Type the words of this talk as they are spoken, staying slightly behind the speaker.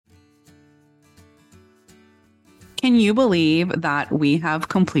Can you believe that we have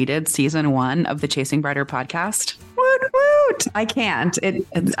completed season 1 of the Chasing Brighter podcast? Woot woot! I can't.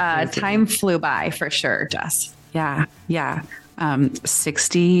 Time flew by for sure, Jess. Yeah.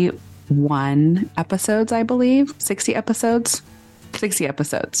 61 episodes, I believe. 60 episodes.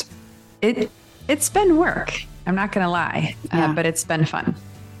 It's been work. I'm not gonna lie, but it's been fun.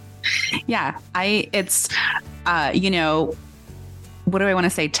 Yeah, what do I want to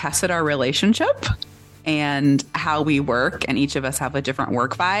say? Tested our relationship and how we work, and each of us have a different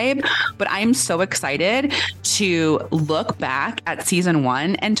work vibe. But I'm so excited to look back at season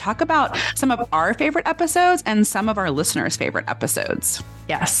 1 and talk about some of our favorite episodes and some of our listeners' favorite episodes.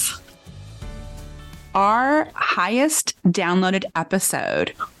 Yes. Our highest downloaded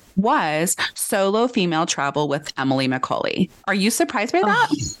episode was Solo Female Travel with Emily McCully. Are you surprised by that?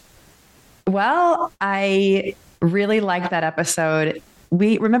 Well, I really liked that episode.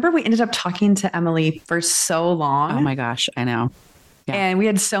 We ended up talking to Emily for so long. Oh my gosh, I know. Yeah. And we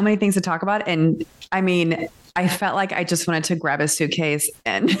had so many things to talk about. And I mean, I felt like I just wanted to grab a suitcase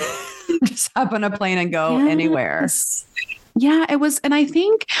and just hop on a plane and go anywhere. Yeah, it was. And I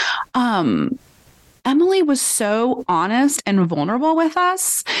think Emily was so honest and vulnerable with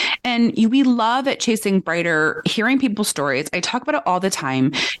us. And we love at Chasing Brighter hearing people's stories. I talk about it all the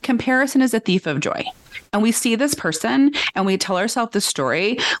time. Comparison is a thief of joy. And we see this person and we tell ourselves the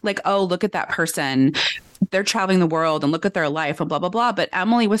story like, oh, look at that person. They're traveling the world and look at their life and blah, blah, blah. But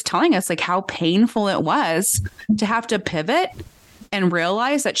Emily was telling us like how painful it was to have to pivot and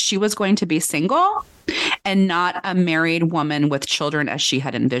realize that she was going to be single and not a married woman with children as she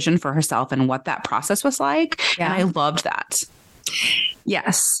had envisioned for herself and what that process was like. Yeah. And I loved that.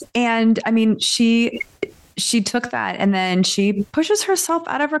 Yes. And I mean, she took that and then she pushes herself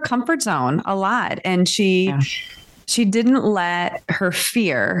out of her comfort zone a lot. And she didn't let her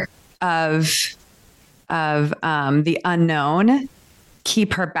fear of the unknown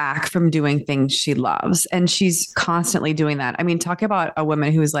keep her back from doing things she loves. And she's constantly doing that. I mean, talk about a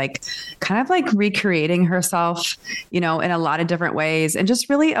woman who's like kind of like recreating herself, in a lot of different ways and just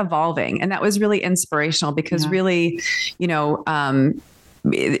really evolving. And that was really inspirational because really,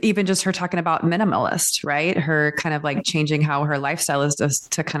 even just her talking about minimalist, right? Her kind of like changing how her lifestyle is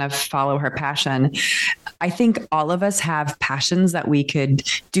just to kind of follow her passion. I think all of us have passions that we could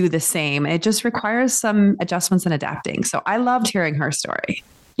do the same. It just requires some adjustments and adapting. So I loved hearing her story.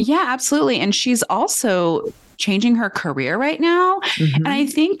 Yeah, absolutely. And she's also changing her career right now. Mm-hmm. And I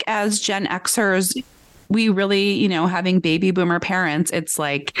think as Gen Xers, we really, having baby boomer parents, it's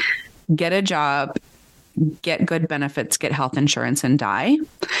like, get a job, get good benefits, get health insurance, and die.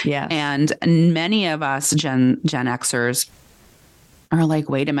 Yeah. And many of us Gen Xers are like,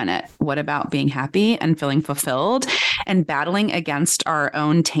 wait a minute, what about being happy and feeling fulfilled and battling against our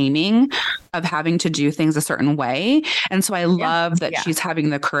own taming of having to do things a certain way? And so I love that she's having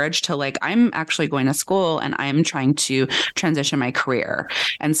the courage to like, I'm actually going to school and I'm trying to transition my career.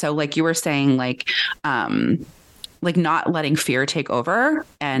 And so like you were saying, like not letting fear take over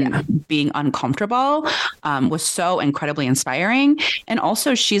and being uncomfortable was so incredibly inspiring. And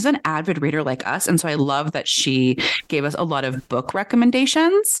also she's an avid reader like us. And so I love that she gave us a lot of book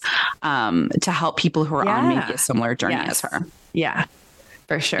recommendations to help people who are on maybe a similar journey as her. Yeah,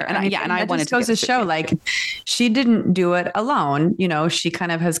 for sure. And I wanted to goes to show like she didn't do it alone. She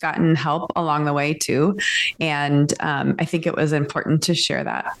kind of has gotten help along the way too. And I think it was important to share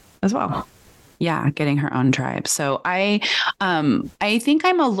that as well. Yeah, getting her own tribe. So I think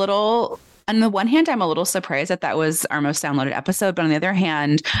I'm a little, on the one hand, I'm a little surprised that was our most downloaded episode. But on the other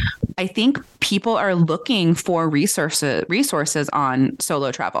hand, I think people are looking for resources on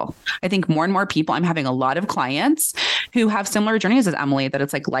solo travel. I think more and more people, I'm having a lot of clients who have similar journeys as Emily, that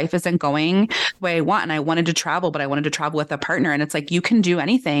it's like life isn't going the way I want. And I wanted to travel, but I wanted to travel with a partner. And it's like, you can do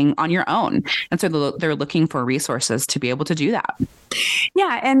anything on your own. And so they're looking for resources to be able to do that.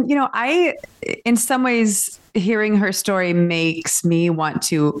 Yeah. And, I, in some ways, hearing her story makes me want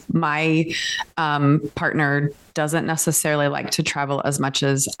to, my partner doesn't necessarily like to travel as much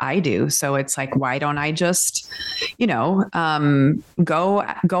as I do. So it's like, why don't I just, go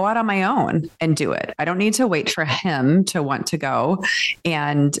out on my own and do it? I don't need to wait for him to want to go.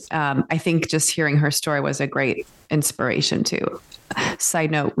 And I think just hearing her story was a great inspiration too.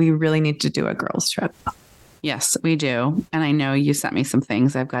 Side note, we really need to do a girls trip. Yes, we do. And I know you sent me some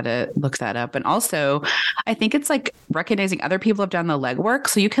things. I've got to look that up. And also, I think it's like recognizing other people have done the legwork.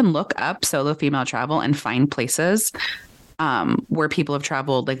 So you can look up solo female travel and find places where people have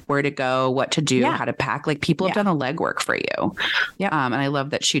traveled, like where to go, what to do, how to pack. Like people have done the legwork for you. Yeah. And I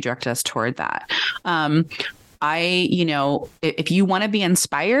love that she directed us toward that. If you want to be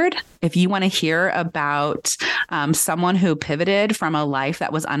inspired, if you want to hear about someone who pivoted from a life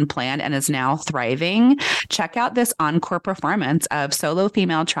that was unplanned and is now thriving, check out this encore performance of Solo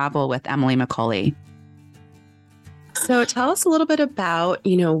Female Travel with Emily McCully. So tell us a little bit about,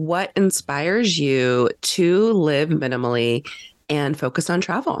 what inspires you to live minimally and focus on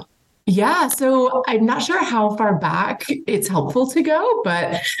travel. Yeah, so I'm not sure how far back it's helpful to go,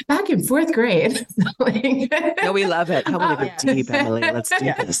 but back in fourth grade. No, we love it. I want to go deep, Emily. Let's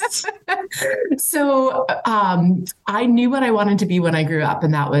do this. So I knew what I wanted to be when I grew up,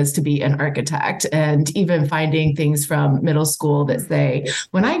 and that was to be an architect. And even finding things from middle school that say,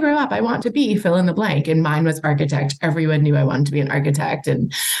 when I grow up, I want to be fill in the blank. And mine was architect. Everyone knew I wanted to be an architect.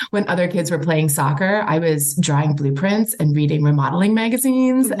 And when other kids were playing soccer, I was drawing blueprints and reading remodeling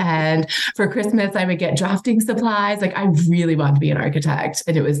magazines. And for Christmas, I would get drafting supplies. Like, I really wanted to be an architect,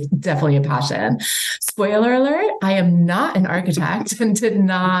 and it was definitely a passion. Spoiler alert, I am not an architect and did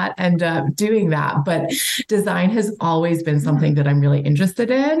not end up doing that. But design has always been something that I'm really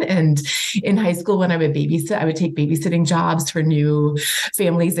interested in. And in high school, when I would babysit, I would take babysitting jobs for new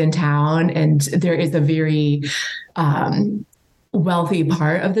families in town. And there is a very wealthy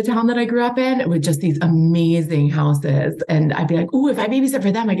part of the town that I grew up in with just these amazing houses. And I'd be like, oh, if I babysit for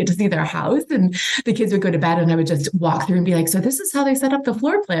them, I get to see their house. And the kids would go to bed and I would just walk through and be like, so this is how they set up the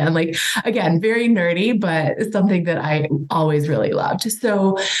floor plan. Like, again, very nerdy, but something that I always really loved.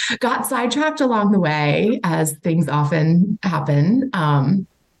 So got sidetracked along the way, as things often happen.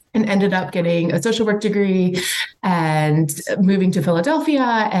 And ended up getting a social work degree and moving to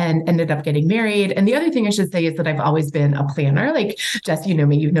Philadelphia and ended up getting married. And the other thing I should say is that I've always been a planner. Like, Jess, you've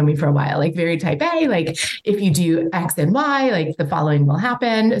known me for a while, like very type A, like if you do X and Y, like the following will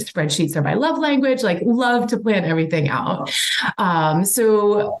happen. Spreadsheets are my love language, like love to plan everything out.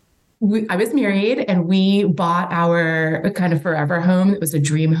 I was married and we bought our kind of forever home. It was a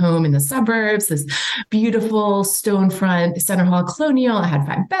dream home in the suburbs, this beautiful stone front center hall colonial. It had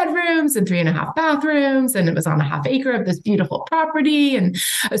 5 bedrooms and 3.5 bathrooms. And it was on a half acre of this beautiful property and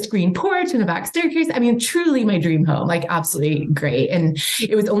a screen porch and a back staircase. I mean, truly my dream home, like absolutely great. And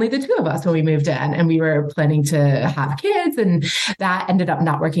it was only the 2 of us when we moved in, and we were planning to have kids, and that ended up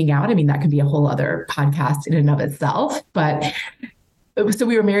not working out. I mean, that could be a whole other podcast in and of itself, but so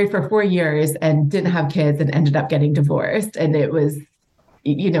we were married for 4 years and didn't have kids and ended up getting divorced. And it was,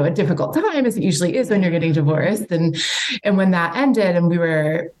 a difficult time, as it usually is when you're getting divorced. And when that ended, and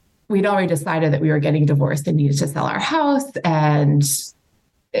we'd already decided that we were getting divorced and needed to sell our house. And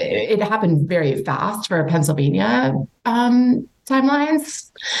it happened very fast for Pennsylvania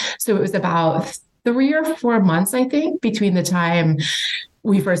timelines. So it was about 3 or 4 months, I think, between the time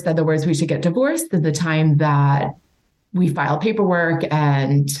we first said the words we should get divorced and the time that we filed paperwork.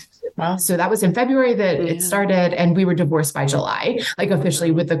 And so that was in February that it started, and we were divorced by July, like officially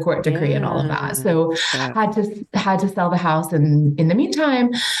with the court decree and all of that. So had to sell the house in the meantime.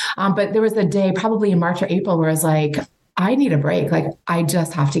 But there was a day probably in March or April where I was like, I need a break. Like, I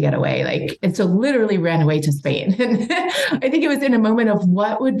just have to get away. And so literally ran away to Spain. And I think it was in a moment of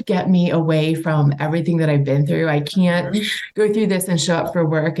what would get me away from everything that I've been through. I can't go through this and show up for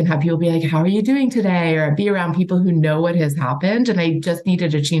work and have people be like, how are you doing today? Or be around people who know what has happened. And I just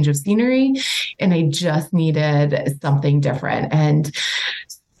needed a change of scenery, and I just needed something different. And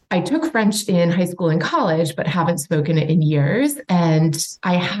I took French in high school and college, but haven't spoken it in years. And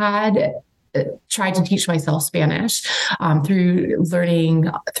I had tried to teach myself Spanish through learning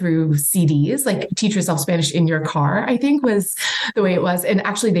through CDs, like teach yourself Spanish in your car, I think was the way it was. And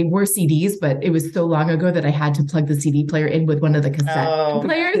actually they were CDs, but it was so long ago that I had to plug the CD player in with one of the cassette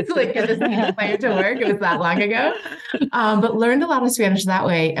players, like get the CD player to work. It was that long ago. But learned a lot of Spanish that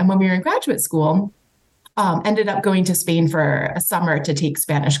way. And when we were in graduate school, ended up going to Spain for a summer to take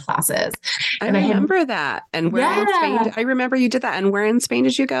Spanish classes. And I remember that. And where in Spain? I remember you did that. And where in Spain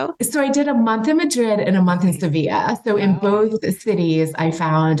did you go? So I did a month in Madrid and a month in Sevilla. So in both cities, I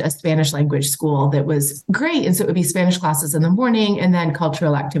found a Spanish language school that was great. And so it would be Spanish classes in the morning and then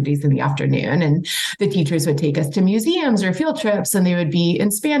cultural activities in the afternoon. And the teachers would take us to museums or field trips, and they would be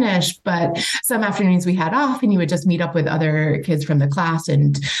in Spanish. But some afternoons we had off, and you would just meet up with other kids from the class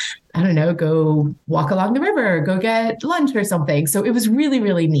and, I don't know, go walk along the river, go get lunch or something. So it was really,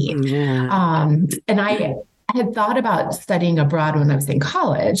 really neat. Yeah. And I had thought about studying abroad when I was in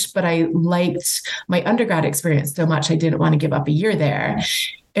college, but I liked my undergrad experience so much, I didn't want to give up a year there.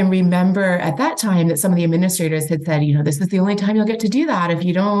 and remember at that time that some of the administrators had said, this is the only time you'll get to do that. If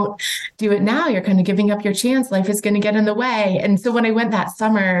you don't do it now, you're kind of giving up your chance. Life is going to get in the way. And so when I went that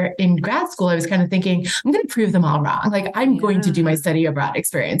summer in grad school, I was kind of thinking, I'm going to prove them all wrong. Like I'm going to do my study abroad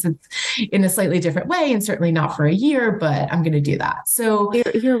experience. It's in a slightly different way and certainly not for a year, but I'm going to do that. So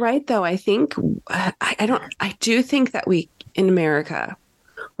you're right, though. I think I do think that we in America,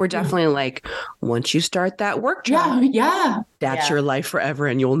 we're definitely like, once you start that work job, that's your life forever.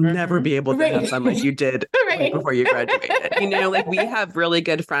 And you'll never be able to have fun like you did right before you graduated. Like we have really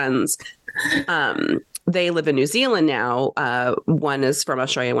good friends. They live in New Zealand now. One is from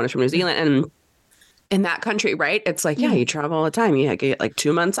Australia, one is from New Zealand. And in that country, right, it's like, you travel all the time. You get like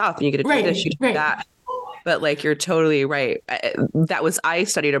 2 months off and you get to do this, you do that. But like, you're totally right. I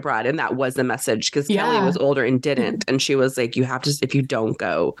studied abroad and that was the message because Kelly was older and didn't. And she was like, you have to, if you don't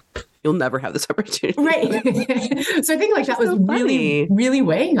go, you'll never have this opportunity. Right. So I think like that was really, really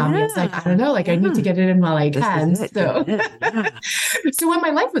weighing on me. It's like, I don't know, like I need to get it in while I can. So, so when my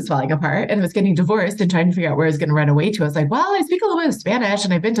life was falling apart and I was getting divorced and trying to figure out where I was going to run away to, I was like, well, I speak a little bit of Spanish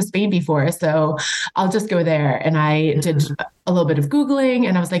and I've been to Spain before, so I'll just go there. And I did a little bit of Googling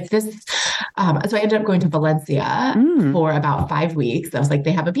and I was like, this. So I ended up going to Valencia for about 5 weeks. I was like,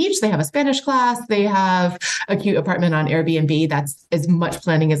 they have a beach, they have a Spanish class, they have a cute apartment on Airbnb. That's as much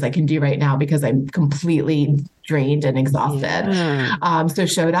planning as I can do right now because I'm completely drained and exhausted. So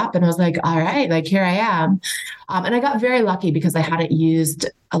showed up and I was like, all right, like here I am. And I got very lucky because I hadn't used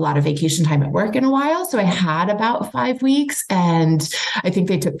a lot of vacation time at work in a while. So I had about 5 weeks and I think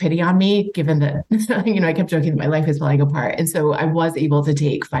they took pity on me given that, I kept joking that my life is falling apart. And so I was able to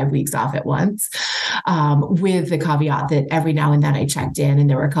take 5 weeks off at once with the caveat that every now and then I checked in and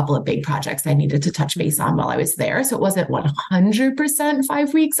there were a couple of big projects I needed to touch base on while I was there. So it wasn't 100%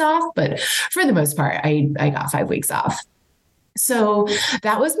 5 weeks off, but for the most part, I got 5 weeks off. So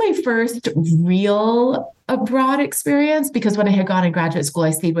that was my first real abroad experience because when I had gone in graduate school,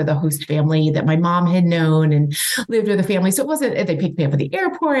 I stayed with a host family that my mom had known and lived with a family. So it wasn't, they picked me up at the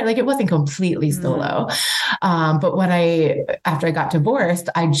airport. Like it wasn't completely solo. But after I got divorced,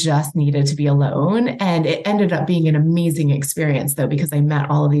 I just needed to be alone. And it ended up being an amazing experience though, because I met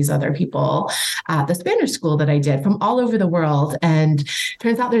all of these other people at the Spanish school that I did from all over the world. And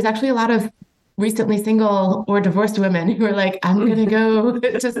turns out there's actually a lot of recently single or divorced women who are like, I'm going to go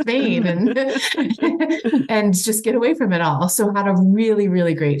to Spain and just get away from it all. So had a really,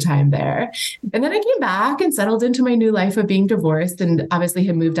 really great time there. And then I came back and settled into my new life of being divorced and obviously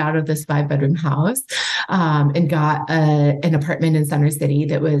had moved out of this 5-bedroom house and got an apartment in Center City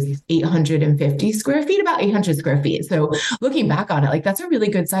that was 850 square feet, about 800 square feet. So looking back on it, like that's a really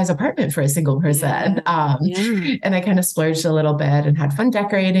good size apartment for a single person. And I kind of splurged a little bit and had fun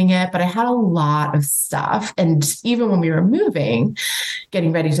decorating it, but I had a lot of stuff. And even when we were moving,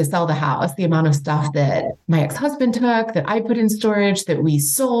 getting ready to sell the house, the amount of stuff that my ex-husband took, that I put in storage, that we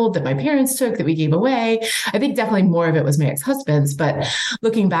sold, that my parents took, that we gave away. I think definitely more of it was my ex-husband's, but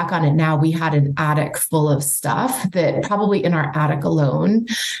looking back on it now, we had an attic full of stuff that probably in our attic alone,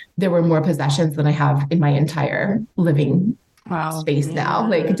 there were more possessions than I have in my entire living space now,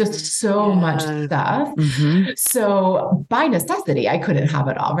 like just so much stuff. So by necessity, I couldn't have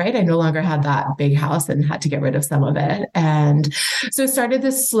it all, right? I no longer had that big house and had to get rid of some of it. And so it started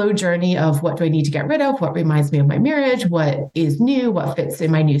this slow journey of what do I need to get rid of? What reminds me of my marriage? What is new? What fits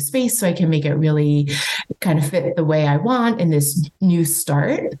in my new space so I can make it really kind of fit the way I want in this new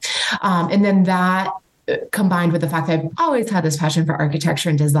start. And then that combined with the fact that I've always had this passion for architecture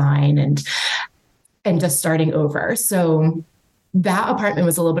and design and just starting over. So that apartment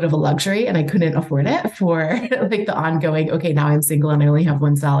was a little bit of a luxury and I couldn't afford it for like the ongoing, okay, now I'm single and I only have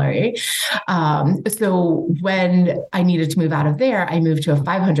one salary. So when I needed to move out of there, I moved to a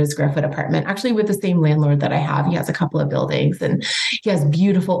 500 square foot apartment, actually with the same landlord that I have. He has a couple of buildings and he has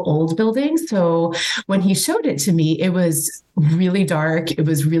beautiful old buildings. So when he showed it to me, it was really dark. It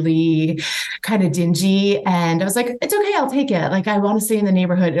was really kind of dingy. And I was like, it's okay. I'll take it. Like, I want to stay in the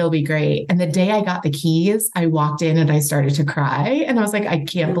neighborhood. It'll be great. And the day I got the keys, I walked in and I started to cry. And I was like, I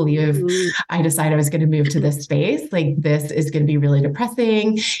can't believe I decided I was going to move to this space. Like, this is going to be really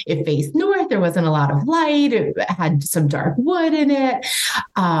depressing. It faced north. There wasn't a lot of light. It had some dark wood in it.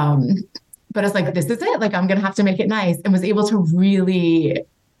 But I was like, this is it. Like, I'm going to have to make it nice, and was able to really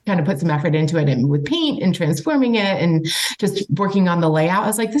kind of put some effort into it, and with paint and transforming it and just working on the layout. I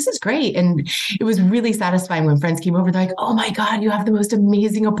was like, this is great. And it was really satisfying when friends came over. They're like, oh my God, you have the most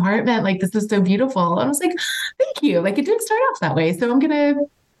amazing apartment. Like, this is so beautiful. And I was like, thank you. Like, it didn't start off that way. So I'm going to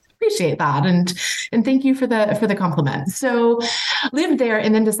appreciate that. And And thank you for the compliment. So lived there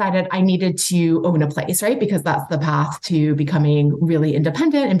and then decided I needed to own a place, right? Because that's the path to becoming really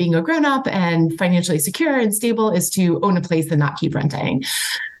independent and being a grown-up and financially secure and stable, is to own a place and not keep renting.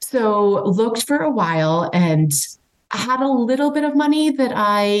 So looked for a while and had a little bit of money that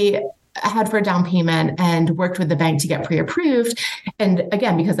I had for a down payment and worked with the bank to get pre-approved. And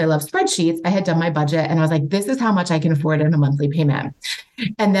again, because I love spreadsheets, I had done my budget and I was like, this is how much I can afford in a monthly payment.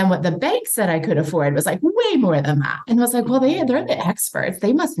 And then what the bank said I could afford was like way more than that. And I was like, well, they're the experts.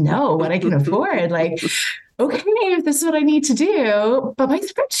 They must know what I can afford. Like, okay, if this is what I need to do, but my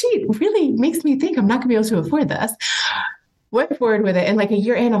spreadsheet really makes me think I'm not gonna be able to afford this. Went forward with it. And like a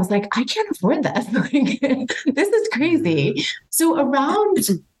year in, I was like, I can't afford this. Like, this is crazy. So around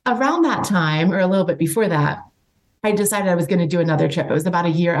that time, or a little bit before that, I decided I was going to do another trip. It was about a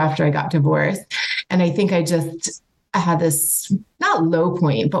year after I got divorced. And I think I had this, not low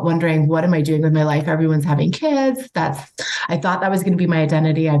point, but wondering, what am I doing with my life? Everyone's having kids. I thought that was going to be my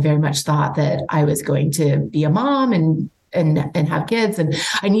identity. I very much thought that I was going to be a mom and have kids. And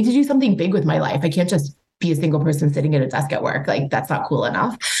I need to do something big with my life. I can't just be a single person sitting at a desk at work. Like, that's not cool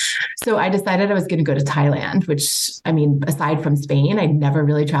enough. So I decided I was going to go to Thailand, which, I mean, aside from Spain, I'd never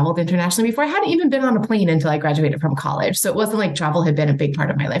really traveled internationally before. I hadn't even been on a plane until I graduated from college. So it wasn't like travel had been a big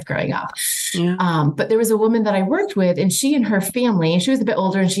part of my life growing up. Yeah. But there was a woman that I worked with, and she and her family, she was a bit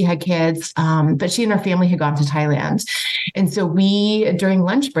older and she had kids, but she and her family had gone to Thailand. And so we, during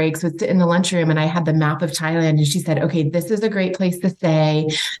lunch breaks, would sit in the lunchroom and I had the map of Thailand. And she said, okay, this is a great place to stay.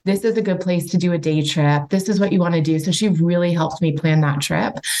 This is a good place to do a day trip. This is what you want to do. So she really helped me plan that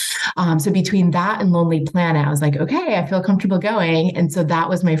trip. So between that and Lonely Planet, I was like, okay, I feel comfortable going. And so that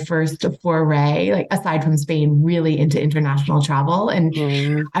was my first foray, like aside from Spain, really into international travel. And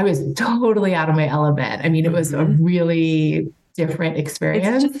I was totally out of my element. I mean, it was a really different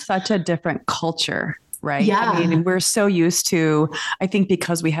experience. It's just such a different culture. Right. Yeah. I mean, we're so used to, I think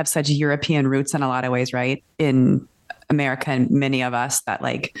because we have such European roots in a lot of ways, right? In America, and many of us, that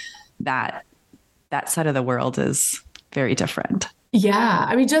like that side of the world is very different. Yeah.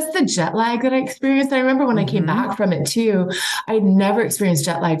 I mean, just the jet lag that I experienced. I remember when I came back from it too, I'd never experienced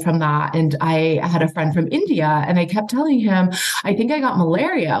jet lag from that. And I had a friend from India and I kept telling him, I think I got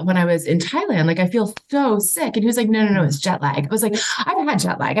malaria when I was in Thailand. Like, I feel so sick. And he was like, no, it's jet lag. I was like, I've had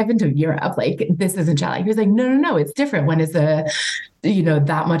jet lag. I've been to Europe. Like, this isn't jet lag. He was like, no, it's different when it's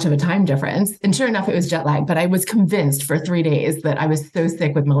that much of a time difference. And sure enough, it was jet lag, but I was convinced for 3 days that I was so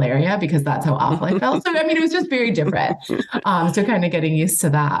sick with malaria because that's how awful I felt. So, I mean, it was just very different. So kind of getting used to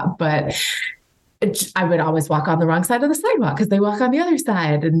that, but I would always walk on the wrong side of the sidewalk because they walk on the other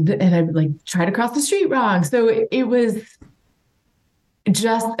side, and I would like try to cross the street wrong. So it was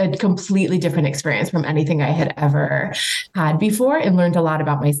just a completely different experience from anything I had ever had before, and learned a lot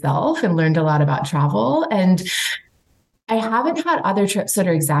about myself and learned a lot about travel. And I haven't had other trips that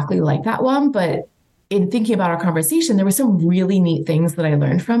are exactly like that one, but in thinking about our conversation, there were some really neat things that I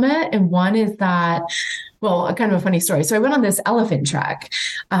learned from it. And one is that, well, kind of a funny story. So I went on this elephant trek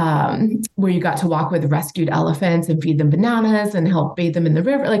where you got to walk with rescued elephants and feed them bananas and help bathe them in the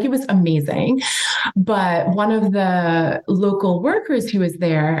river. Like, it was amazing. But one of the local workers who was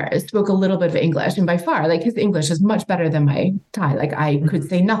there spoke a little bit of English, and by far, like, his English is much better than my Thai. Like, I could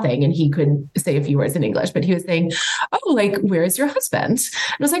say nothing and he could say a few words in English, but he was saying, oh, like, where is your husband?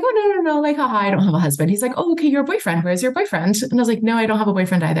 And I was like, oh, no, like, haha, I don't have a husband. He's like, oh, okay, your boyfriend. Where's your boyfriend? And I was like, no, I don't have a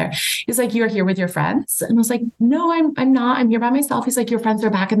boyfriend either. He's like, you're here with your friends? And I was like, no, I'm not. I'm here by myself. He's like, your friends are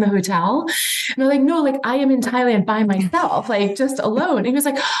back in the hotel? And I'm like, no, like, I am in Thailand by myself, like, just alone. And he was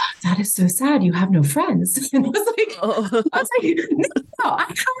like, oh, that is so sad. You have no friends. And I was like, no, I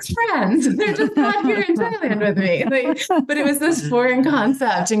have friends. They're just not here in Thailand with me. Like, but it was this foreign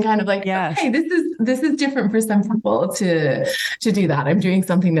concept, and kind of like, hey, this is different for some people to do that. I'm doing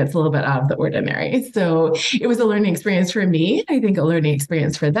something that's a little bit out of the ordinary. So it was a learning experience for me. I think a learning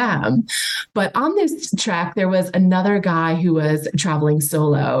experience for them. But on this track, there was another guy who was traveling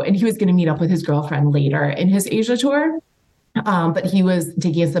solo, and he was going to meet up with his girlfriend later in his Asia tour. But he was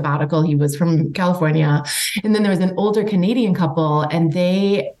taking a sabbatical. He was from California. And then there was an older Canadian couple, and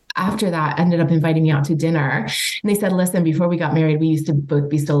they, after that, ended up inviting me out to dinner. And they said, listen, before we got married, we used to both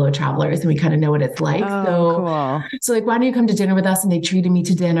be solo travelers and we kind of know what it's like. So like, why don't you come to dinner with us? And they treated me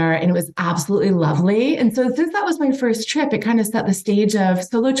to dinner, and it was absolutely lovely. And so since that was my first trip, it kind of set the stage of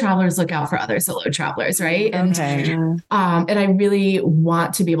solo travelers look out for other solo travelers, right? Okay. And I really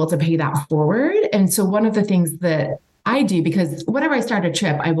want to be able to pay that forward. And so one of the things that I do, because whenever I start a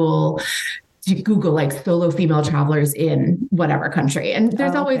trip, I will Google like solo female travelers in whatever country. And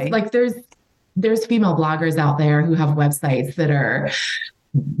there's always like, there's female bloggers out there who have websites that are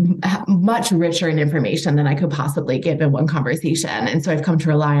much richer in information than I could possibly give in one conversation. And so I've come to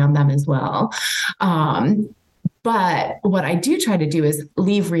rely on them as well. But what I do try to do is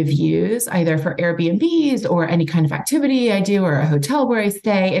leave reviews either for Airbnbs or any kind of activity I do or a hotel where I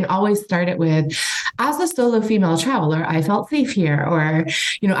stay, and always start it with, as a solo female traveler, I felt safe here. Or,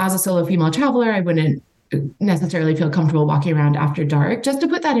 as a solo female traveler, I wouldn't necessarily feel comfortable walking around after dark, just to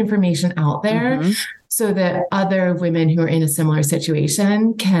put that information out there so that other women who are in a similar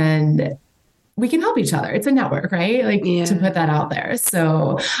situation we can help each other. It's a network, right? To put that out there.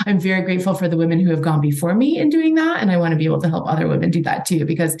 So I'm very grateful for the women who have gone before me in doing that. And I want to be able to help other women do that too,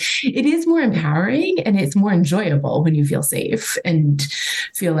 because it is more empowering and it's more enjoyable when you feel safe and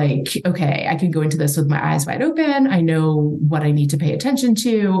feel like, okay, I can go into this with my eyes wide open. I know what I need to pay attention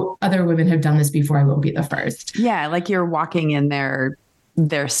to. Other women have done this before. I won't be the first. Yeah. Like you're walking in their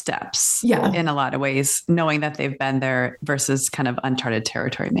steps in a lot of ways, knowing that they've been there versus kind of uncharted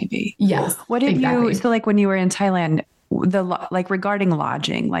territory, maybe. Yes. What did you, so like when you were in Thailand, regarding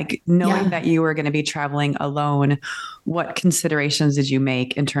lodging, like knowing that you were going to be traveling alone, what considerations did you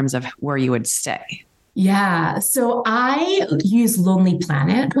make in terms of where you would stay? Yeah. So I use Lonely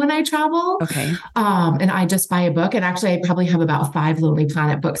Planet when I travel. Okay. And I just buy a book. And actually, I probably have about 5 Lonely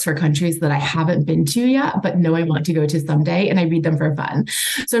Planet books for countries that I haven't been to yet, but know I want to go to someday. And I read them for fun.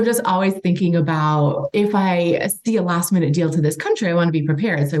 So I'm just always thinking about, if I see a last minute deal to this country, I want to be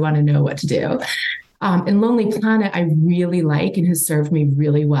prepared. So I want to know what to do. And Lonely Planet, I really like and has served me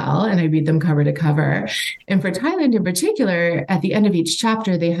really well. And I read them cover to cover. And for Thailand in particular, at the end of each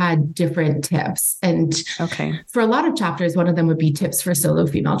chapter, they had different tips. And for a lot of chapters, one of them would be tips for solo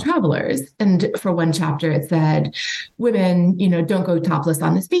female travelers. And for one chapter, it said, women, don't go topless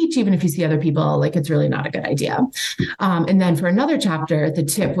on this beach, even if you see other people, like it's really not a good idea. And then for another chapter, the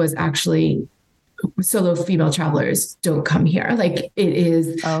tip was actually, solo female travelers don't come here. Like it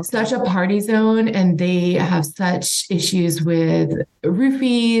is such a party zone, and they have such issues with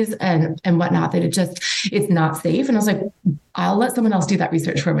roofies and whatnot that it's not safe. And I was like, I'll let someone else do that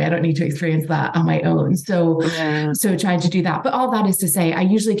research for me. I don't need to experience that on my own. So trying to do that. But all that is to say, I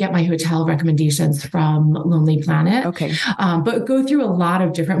usually get my hotel recommendations from Lonely Planet. Okay. But go through a lot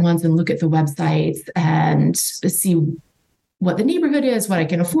of different ones and look at the websites and see what the neighborhood is, what I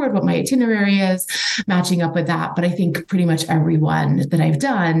can afford, what my itinerary is, matching up with that. But I think pretty much every one that I've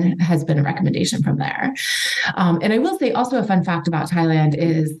done has been a recommendation from there. And I will say also a fun fact about Thailand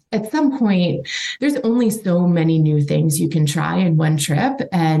is at some point, there's only so many new things you can try in one trip.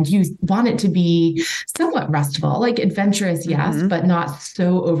 And you want it to be somewhat restful, like adventurous, yes, but not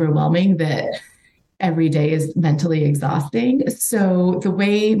so overwhelming that every day is mentally exhausting. So the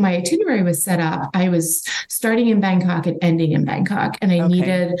way my itinerary was set up, I was starting in Bangkok and ending in Bangkok. And I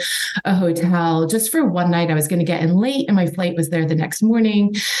needed a hotel just for one night. I was going to get in late and my flight was there the next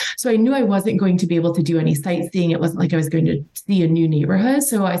morning. So I knew I wasn't going to be able to do any sightseeing. It wasn't like I was going to see a new neighborhood.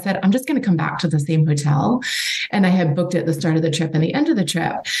 So I said, I'm just going to come back to the same hotel. And I had booked it at the start of the trip and the end of the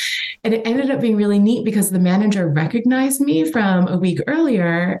trip. And it ended up being really neat because the manager recognized me from a week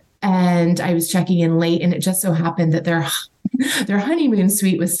earlier. And I was checking in late, and it just so happened that their honeymoon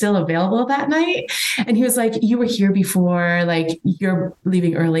suite was still available that night. And he was like, you were here before, like you're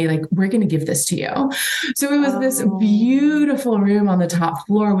leaving early, like we're going to give this to you. So it was this beautiful room on the top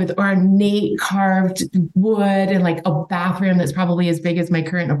floor with ornate carved wood and like a bathroom that's probably as big as my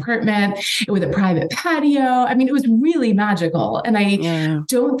current apartment with a private patio. I mean, it was really magical. And I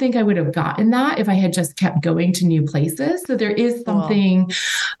don't think I would have gotten that if I had just kept going to new places. So there is something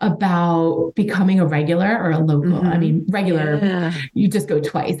about becoming a regular or a local. I mean, regular, you just go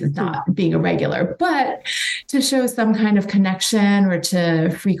twice. It's not being a regular, but to show some kind of connection or to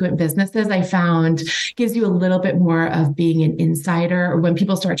frequent businesses, I found gives you a little bit more of being an insider, or when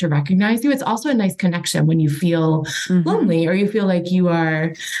people start to recognize you. It's also a nice connection when you feel lonely or you feel like you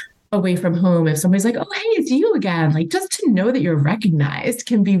are away from home. If somebody's like, oh, hey, it's you again, like just to know that you're recognized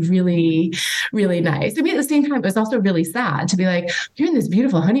can be really, really nice. I mean, at the same time, it was also really sad to be like, you're in this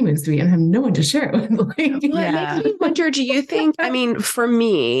beautiful honeymoon suite and have no one to share it with. Like, it makes me wonder, do you think, I mean, for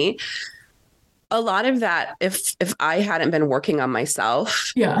me, a lot of that, if I hadn't been working on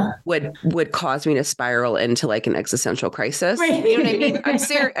myself, would cause me to spiral into like an existential crisis. Right. You know what I mean? I'm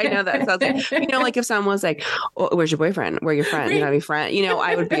serious. I know that sounds like, like if someone was like, oh, where's your boyfriend? Where's your friend? You don't have any friend?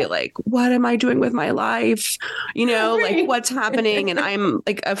 I would be like, what am I doing with my life? Like what's happening? And I'm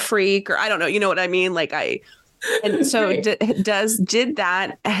like a freak, or I don't know. You know what I mean? Like and so did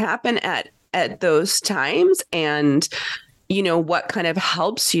that happen at those times? And what kind of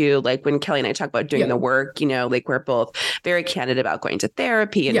helps you, like when Kelly and I talk about doing the work, like we're both very candid about going to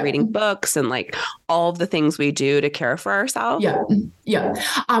therapy and reading books and like all of the things we do to care for ourselves.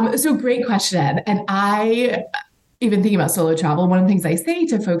 So great question. And even thinking about solo travel, one of the things I say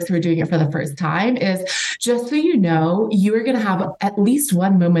to folks who are doing it for the first time is, just so you know, you are going to have at least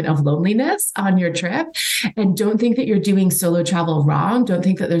one moment of loneliness on your trip. And don't think that you're doing solo travel wrong. Don't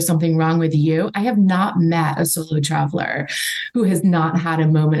think that there's something wrong with you. I have not met a solo traveler who has not had a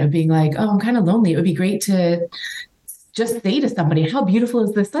moment of being like, oh, I'm kind of lonely. It would be great to just say to somebody, how beautiful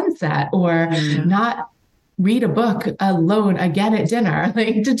is the sunset? Or not read a book alone again at dinner,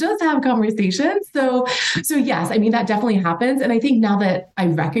 like to just have conversations. So yes, I mean, that definitely happens. And I think now that I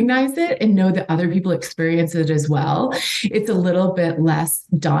recognize it and know that other people experience it as well, it's a little bit less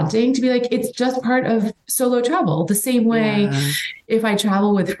daunting to be like, it's just part of solo travel. The same way if I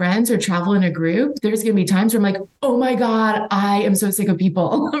travel with friends or travel in a group, there's going to be times where I'm like, oh my God, I am so sick of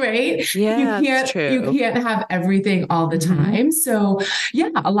people, right? Yeah, you can't have everything all the time. So yeah,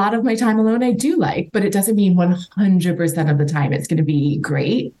 a lot of my time alone I do like, but it doesn't mean 100% of the time it's going to be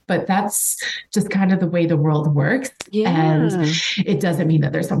great, but that's just kind of the way the world works. And it doesn't mean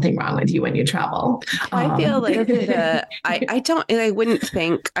that there's something wrong with you when you travel. I feel like I wouldn't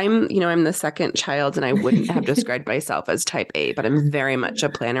think I'm the second child and I wouldn't have described myself as type A, but I'm very much a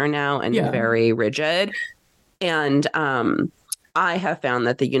planner now and very rigid. And, I have found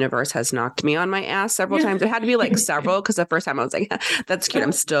that the universe has knocked me on my ass several times. It had to be like several, because the first time I was like, that's cute.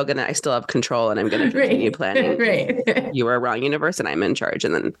 I still have control and I'm going to continue planning. Right. You were wrong, universe, and I'm in charge.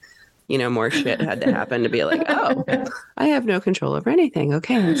 And then, more shit had to happen to be like, oh, I have no control over anything.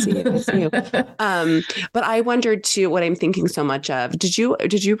 Okay, I see you. But I wondered too, what I'm thinking so much of. Did you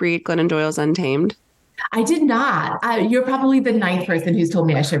read Glennon Doyle's Untamed? I did not. You're probably the ninth person who's told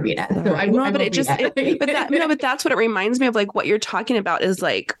me I should read it. So but that's what it reminds me of. Like what you're talking about is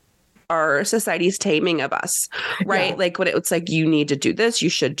like our society's taming of us, right? Like when it's like, you need to do this, you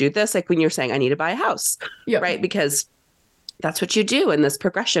should do this. Like when you're saying, I need to buy a house, right? Because that's what you do in this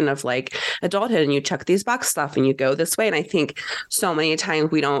progression of like adulthood, and you check these box stuff and you go this way. And I think so many times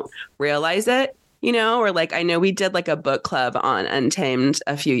we don't realize it. Or like, I know we did like a book club on Untamed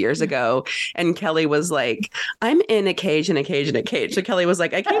a few years ago, and Kelly was like, I'm in a cage. So Kelly was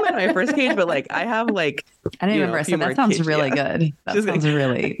like, I came out of my first cage, but like, I have like, I didn't remember. So that sounds really good. That sounds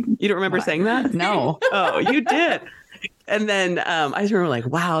really. You don't remember saying that? No. Oh, you did. And then I just remember like,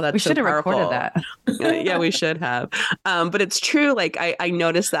 wow, that's we should have recorded that. Yeah, we should have. But it's true. Like I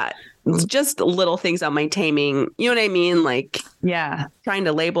noticed that it's just little things on my taming. You know what I mean? Like, trying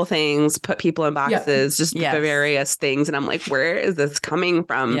to label things, put people in boxes, just various things. And I'm like, where is this coming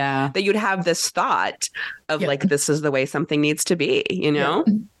from? Yeah. That you'd have this thought of like, this is the way something needs to be,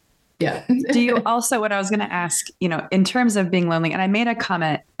 Yeah. Do you also, what I was going to ask, in terms of being lonely, and I made a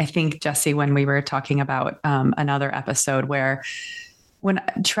comment, I think, Jesse, when we were talking about another episode where when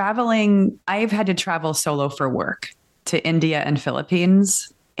traveling, I've had to travel solo for work to India and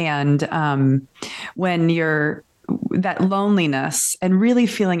Philippines. And when you're that loneliness and really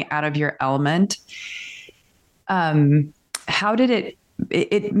feeling out of your element, how did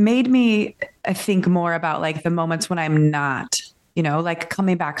it made me think more about like the moments when I'm not, like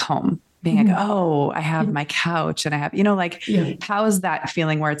coming back home, being like, oh, I have my couch and I have, how is that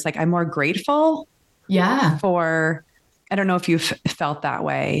feeling where it's like, I'm more grateful for, I don't know if you've felt that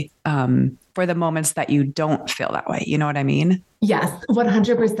way, for the moments that you don't feel that way. You know what I mean? Yes,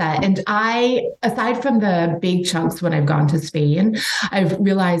 100%. And aside from the big chunks when I've gone to Spain, I've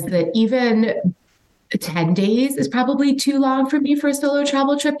realized that even 10 days is probably too long for me for a solo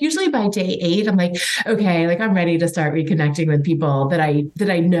travel trip. Usually by day 8, I'm like, okay, like I'm ready to start reconnecting with people that I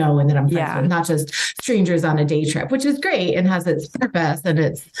know and that I'm friends with, not just strangers on a day trip, which is great and has its purpose and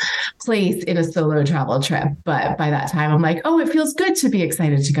its place in a solo travel trip. But by that time, I'm like, oh, it feels good to be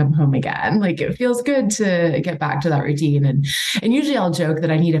excited to come home again. Like it feels good to get back to that routine. And usually I'll joke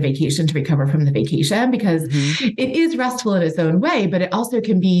that I need a vacation to recover from the vacation because it is restful in its own way, but it also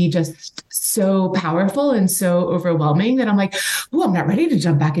can be just so powerful and so overwhelming that I'm like, oh, I'm not ready to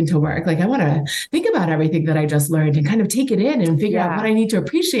jump back into work. Like I want to think about everything that I just learned and kind of take it in and figure out what I need to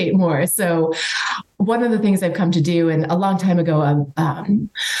appreciate more. So one of the things I've come to do, and a long time ago,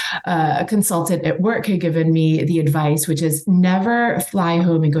 a consultant at work had given me the advice, which is never fly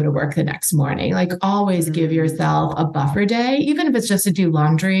home and go to work the next morning. Like always give yourself a buffer day, even if it's just to do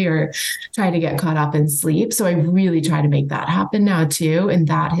laundry or try to get caught up in sleep. So I really try to make that happen now too. And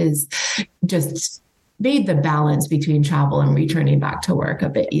that has just made the balance between travel and returning back to work a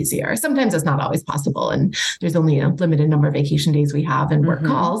bit easier. Sometimes it's not always possible, and there's only a limited number of vacation days we have and work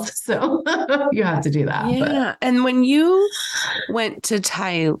calls, so you have to do that. Yeah. And when you went to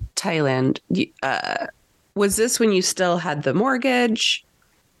Thailand, was this when you still had the mortgage?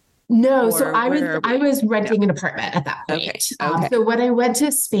 No, so I was renting an apartment at that point. Okay. So when I went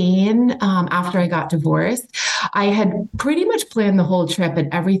to Spain after I got divorced, I had pretty much planned the whole trip and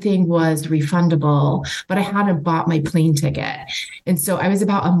everything was refundable, but I hadn't bought my plane ticket. And so I was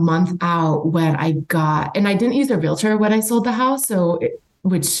about a month out when and I didn't use a realtor when I sold the house.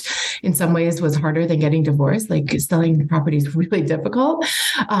 Which in some ways was harder than getting divorced. Like selling the property is really difficult.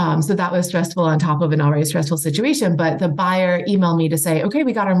 So that was stressful on top of an already stressful situation. But the buyer emailed me to say, okay,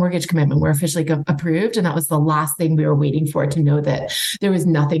 we got our mortgage commitment. We're officially approved. And that was the last thing we were waiting for, to know that there was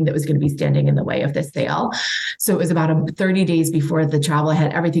nothing that was going to be standing in the way of this sale. So it was about 30 days before the travel. I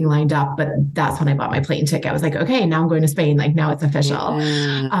had everything lined up, but that's when I bought my plane ticket. I was like, okay, now I'm going to Spain. Like now it's official.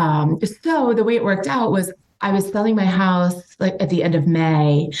 So the way it worked out was I was selling my house like at the end of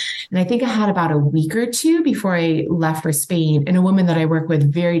May, and I think I had about a week or two before I left for Spain. And a woman that I work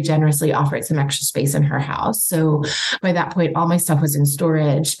with very generously offered some extra space in her house. So by that point, all my stuff was in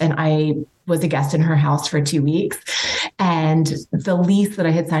storage, and I was a guest in her house for 2 weeks. And the lease that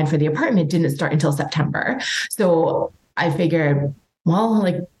I had signed for the apartment didn't start until September. So I figured, well,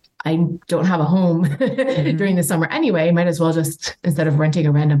 like, I don't have a home during the summer anyway. Might as well just, instead of renting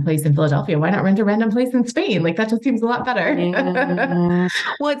a random place in Philadelphia, why not rent a random place in Spain? Like that just seems a lot better. Yeah.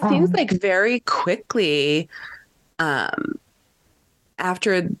 Well, it seems like very quickly after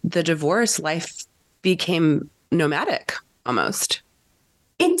the divorce, life became nomadic almost.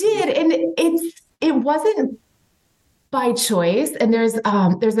 It did. And it wasn't by choice. And there's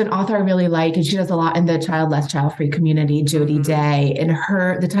an author I really like, and she does a lot in the childless, child-free community, Jody Day. And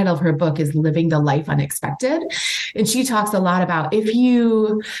the title of her book is Living the Life Unexpected. And she talks a lot about if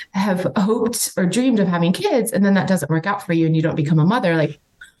you have hoped or dreamed of having kids and then that doesn't work out for you and you don't become a mother, like,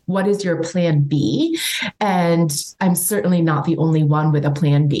 what is your plan B? And I'm certainly not the only one with a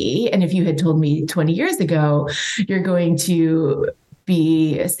plan B. And if you had told me 20 years ago, you're going to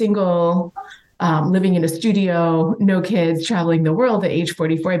be single, living in a studio, no kids, traveling the world at age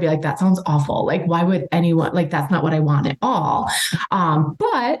 44, I'd be like, that sounds awful. Like, why would anyone, like, that's not what I want at all.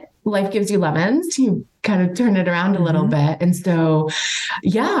 But life gives you lemons. You kind of turn it around a little bit. And so,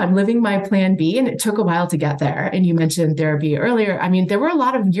 yeah, I'm living my plan B, and it took a while to get there. And you mentioned therapy earlier. I mean, there were a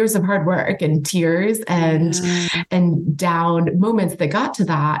lot of years of hard work and tears and down moments that got to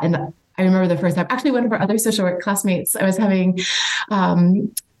that. And I remember the first time, actually, one of our other social work classmates, I was having,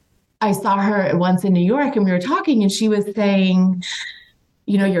 I saw her once in New York and we were talking, and she was saying,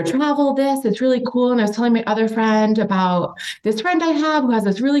 you know, your travel, it's really cool. And I was telling my other friend about this friend I have who has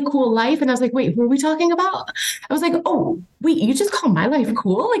this really cool life. And I was like, wait, who are we talking about? I was like, oh, wait, you just call my life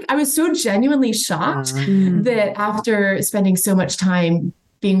cool? Like, I was so genuinely shocked that after spending so much time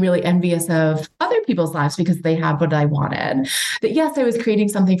being really envious of other people's lives because they had what I wanted, that yes, I was creating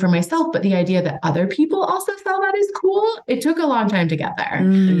something for myself, but the idea that other people also saw that as cool, it took a long time to get there.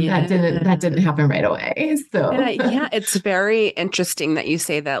 That didn't happen right away. So it's very interesting that you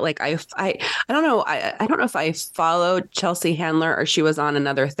say that. Like I don't know. I don't know if I followed Chelsea Handler or she was on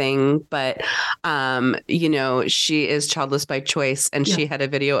another thing, but you know, she is childless by choice, and she had a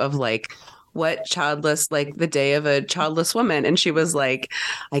video of like, what childless, like the day of a childless woman. And she was like,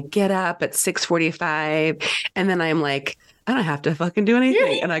 I get up at 6:45 and then I'm like, I don't have to fucking do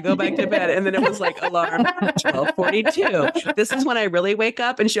anything. And I go back to bed. And then it was like alarm 12:42. This is when I really wake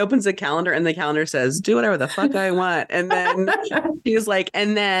up. And she opens the calendar and the calendar says, do whatever the fuck I want. And then she's like,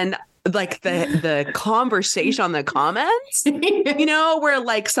 and then like the conversation on the comments, you know, where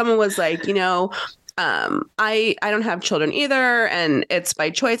like someone was like, you know, I don't have children either, and it's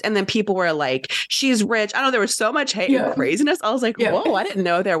by choice. And then people were like, she's rich. I don't know, there was so much hate and craziness. I was like, whoa, I didn't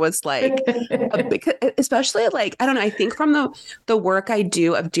know there was like especially like, I don't know, I think from the work I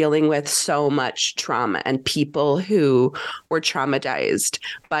do of dealing with so much trauma and people who were traumatized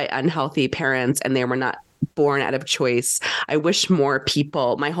by unhealthy parents and they were not born out of choice. I wish more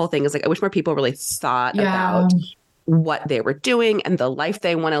people, my whole thing is like, I wish more people really thought about what they were doing and the life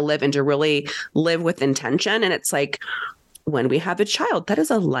they want to live, and to really live with intention. And it's like, when we have a child, that is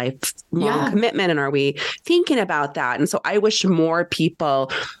a lifelong commitment. And are we thinking about that? And so I wish more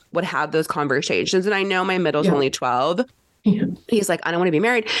people would have those conversations. And I know my middle's only 12. He's like, I don't want to be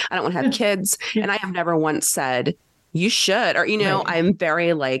married. I don't want to have kids. And I have never once said, you should. Or, I'm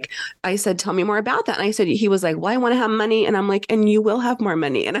very like, I said, tell me more about that. And I said, he was like, well, I want to have money. And I'm like, and you will have more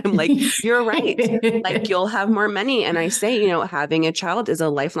money. And I'm like, you're right. Like, you'll have more money. And I say, having a child is a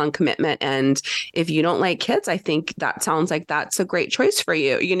lifelong commitment. And if you don't like kids, I think that sounds like that's a great choice for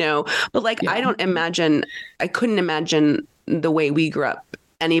you, but like, I couldn't imagine the way we grew up,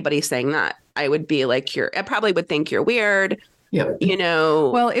 anybody saying that. I would be like, I probably would think you're weird. Yep.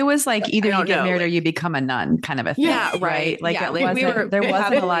 Well, it was like either you get married or you become a nun kind of a thing. Yeah, right. Like, yeah, there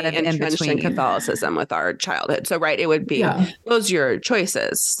wasn't a lot of in between Catholicism with our childhood. So, right, it would be those are your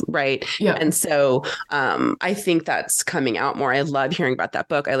choices, right? Yeah. And so I think that's coming out more. I love hearing about that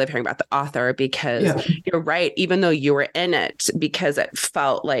book. I love hearing about the author because you're right. Even though you were in it, because it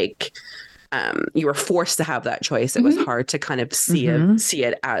felt like you were forced to have that choice. It was hard to kind of see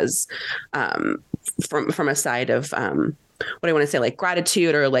it as from a side of what I want to say, like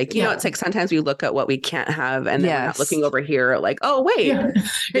gratitude, or like, it's like sometimes we look at what we can't have and then we're not looking over here like, oh, wait,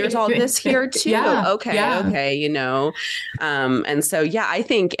 there's all this here too. Okay. And so, I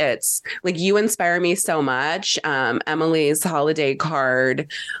think it's like, you inspire me so much. Emily's holiday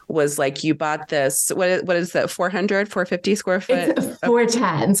card was like, you bought this, what is that? 450 square foot? It's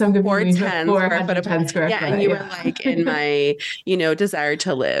 410. So I'm going to be 410 square foot. And you were like in my, desire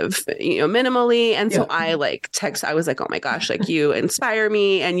to live, minimally. And so I like I was like, oh my gosh, like you inspire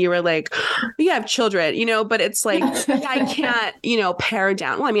me. And you were like, you have children, but it's like, I can't, pare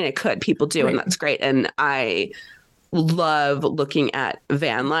down. Well, I mean, I could, people do, and that's great. And I love looking at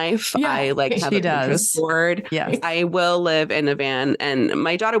van life. I like have a Pinterest board. Yes. I will live in a van, and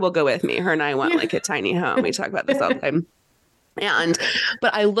my daughter will go with me. Her and I want like a tiny home. We talk about this all the time.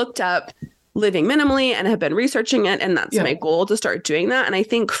 But I looked up living minimally and have been researching it. And that's my goal, to start doing that. And I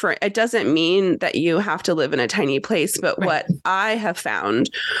think it doesn't mean that you have to live in a tiny place. But what I have found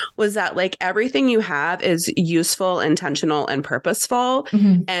was that like everything you have is useful, intentional, and purposeful.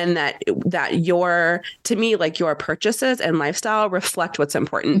 And that to me, like your purchases and lifestyle reflect what's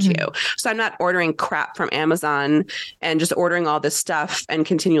important to you. So I'm not ordering crap from Amazon and just ordering all this stuff and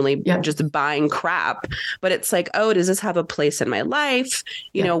continually just buying crap. But it's like, oh, does this have a place in my life?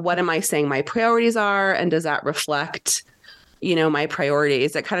 What am I saying my priorities are, and does that reflect my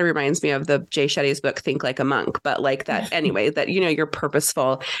priorities? It kind of reminds me of the Jay Shetty's book, Think Like a Monk, but like that anyway, that you're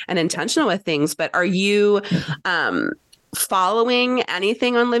purposeful and intentional with things. But are you following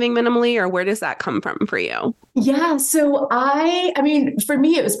anything on living minimally, or where does that come from for you? Yeah, so I mean, for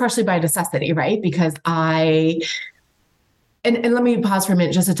me it was partially by necessity, right? Because And let me pause for a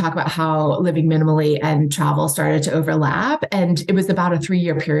minute just to talk about how living minimally and travel started to overlap. And it was about a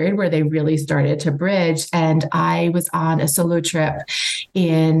 3-year period where they really started to bridge. And I was on a solo trip.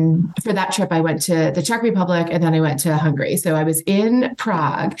 For that trip, I went to the Czech Republic, and then I went to Hungary. So I was in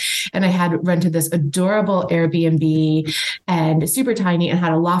Prague, and I had rented this adorable Airbnb, and super tiny, and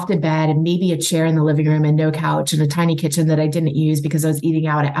had a lofted bed and maybe a chair in the living room and no couch, and a tiny kitchen that I didn't use because I was eating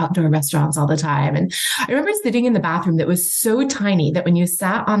out at outdoor restaurants all the time. And I remember sitting in the bathroom that was so tiny that when you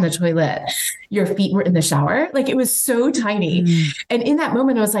sat on the toilet, your feet were in the shower. Like, it was so tiny. And in that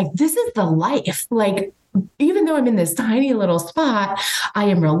moment, I was like, this is the life. Like, even though I'm in this tiny little spot, I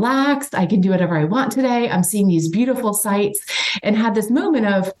am relaxed. I can do whatever I want today. I'm seeing these beautiful sights, and had this moment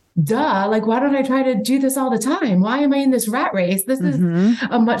of, duh, like, why don't I try to do this all the time? Why am I in this rat race? This is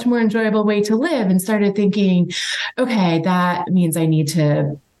a much more enjoyable way to live. And started thinking, okay, that means I need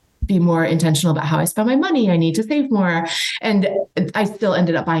to be more intentional about how I spend my money. I need to save more. And I still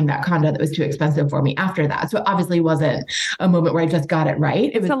ended up buying that condo that was too expensive for me after that. So it obviously wasn't a moment where I just got it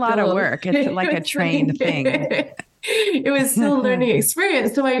right. It's a lot of work. It's like a trained thing. It was still a learning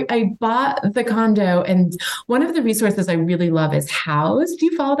experience. So I bought the condo, and one of the resources I really love is House. Do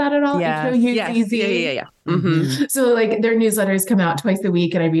you follow that at all? Yes. Yeah. So like their newsletters come out twice a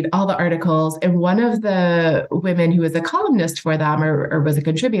week, and I read all the articles. And one of the women who was a columnist for them or was a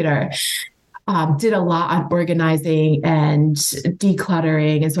contributor did a lot on organizing and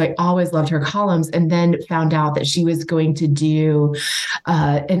decluttering. And so I always loved her columns, and then found out that she was going to do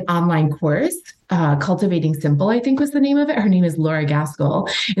an online course. Cultivating Simple, I think was the name of it. Her name is Laura Gaskell.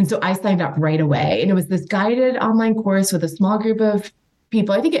 And so I signed up right away. And it was this guided online course with a small group of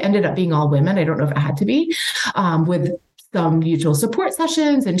people. I think it ended up being all women. I don't know if it had to be, with some mutual support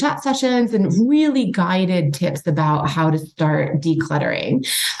sessions and chat sessions and really guided tips about how to start decluttering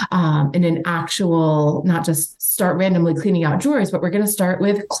in an actual, not just start randomly cleaning out drawers, but we're going to start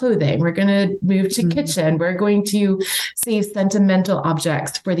with clothing. We're going to move to kitchen. We're going to save sentimental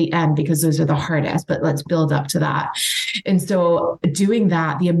objects for the end because those are the hardest, but let's build up to that. And so doing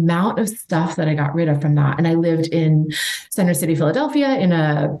that, the amount of stuff that I got rid of from that, and I lived in Center City, Philadelphia in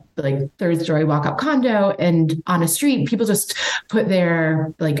a third story walk-up condo, and on a street, people just put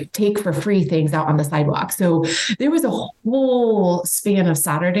their take for free things out on the sidewalk. So there was a whole span of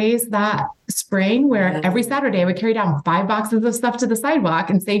Saturdays that spring where every Saturday I would carry down 5 boxes of stuff to the sidewalk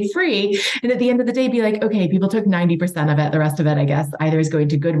and say free. And at the end of the day, be like, okay, people took 90% of it. The rest of it, I guess, either is going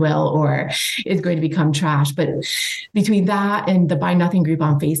to Goodwill or is going to become trash. But between that and the Buy Nothing group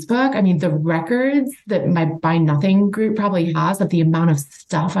on Facebook, I mean, the records that my Buy Nothing group probably has of the amount of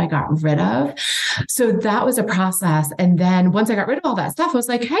stuff I got rid of. So that was a process. And then once I got rid of all that stuff, I was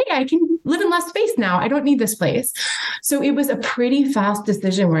like, hey, I can live in less space now. I don't need this place. So it was a pretty fast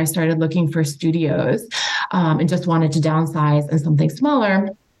decision where I started looking for studios and just wanted to downsize and something smaller.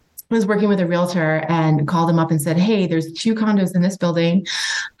 I was working with a realtor and called him up and said, hey, there's 2 condos in this building.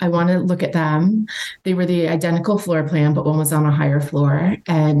 I want to look at them. They were the identical floor plan, but one was on a higher floor.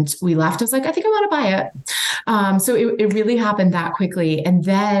 And we left. I was like, I think I want to buy it. So it really happened that quickly. And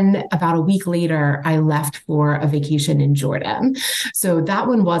then about a week later, I left for a vacation in Jordan. So that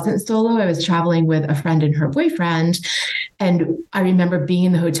one wasn't solo. I was traveling with a friend and her boyfriend. And I remember being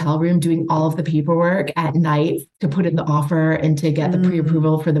in the hotel room doing all of the paperwork at night to put in the offer and to get the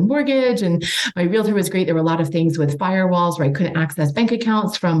pre-approval for the mortgage. And my realtor was great. There were a lot of things with firewalls where I couldn't access bank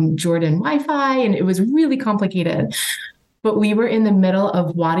accounts from Jordan Wi-Fi, and it was really complicated. But we were in the middle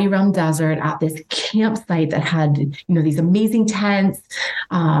of Wadi Rum Desert at this campsite that had, these amazing tents.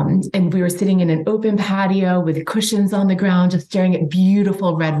 And we were sitting in an open patio with cushions on the ground, just staring at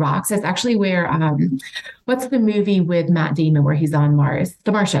beautiful red rocks. That's actually where, what's the movie with Matt Damon where he's on Mars?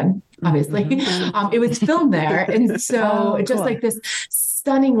 The Martian, obviously. It was filmed there. And so just like this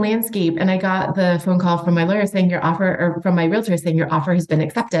stunning landscape. And I got the phone call from my lawyer saying from my realtor saying your offer has been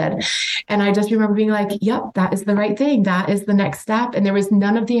accepted. And I just remember being like, yep, that is the right thing. That is the next step. And there was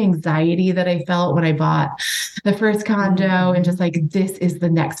none of the anxiety that I felt when I bought the first condo and just like, this is the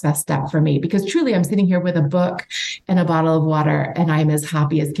next best step for me. Because truly I'm sitting here with a book and a bottle of water and I'm as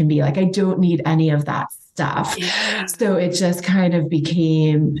happy as can be. Like, I don't need any of that stuff. Yeah. So it just kind of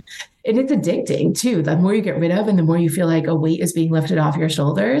became, and it's addicting too. The more you get rid of and the more you feel like a weight is being lifted off your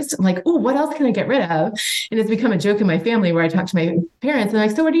shoulders. I'm like, oh, what else can I get rid of? And it's become a joke in my family where I talk to my parents and they're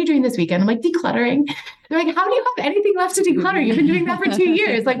like, so what are you doing this weekend? I'm like, decluttering. They're like, how do you have anything left to declutter? You've been doing that for 2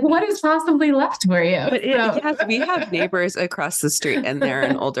 years. Like, what is possibly left for you? But yes, we have neighbors across the street and they're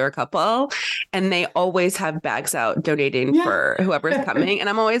an older couple and they always have bags out donating for whoever's coming. And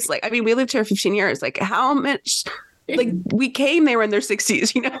I'm always like, I mean, we lived here 15 years. Like, how much... Like we came, they were in their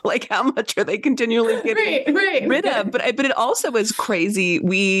 60s, like how much are they continually getting rid of? But it also was crazy.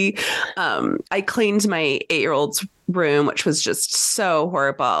 I cleaned my 8-year-old's room, which was just so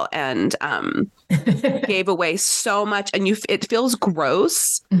horrible, and gave away so much. And it feels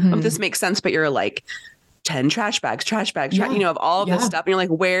gross. If this makes sense, but you're like 10 trash bags, of all of this stuff. And you're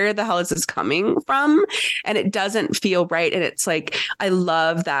like, where the hell is this coming from? And it doesn't feel right. And it's like, I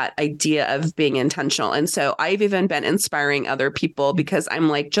love that idea of being intentional. And so I've even been inspiring other people because I'm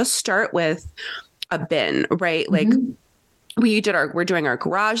like, just start with a bin, right? Like we're doing our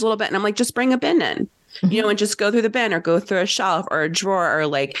garage a little bit. And I'm like, just bring a bin in. And just go through the bin or go through a shelf or a drawer, or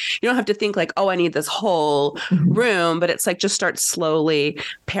like, you don't have to think like, oh, I need this whole room, but it's like, just start slowly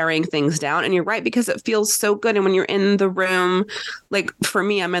paring things down. And you're right, because it feels so good. And when you're in the room, like for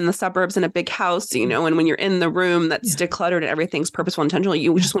me, I'm in the suburbs in a big house, and when you're in the room that's decluttered and everything's purposeful, intentional,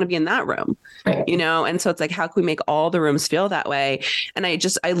 you just want to be in that room, and so it's like, how can we make all the rooms feel that way? And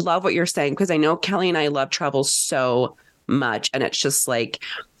I love what you're saying, because I know Kelly and I love travel so much. And it's just like,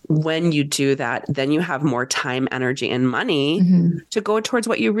 when you do that, then you have more time, energy, and money to go towards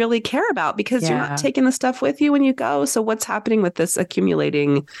what you really care about, because you're not taking the stuff with you when you go. So what's happening with this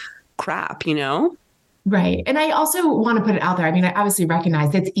accumulating crap, Right. And I also want to put it out there. I mean, I obviously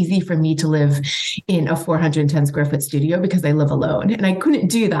recognize it's easy for me to live in a 410 square foot studio because I live alone. And I couldn't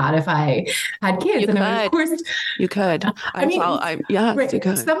do that if I had kids. I mean, of course, you could. You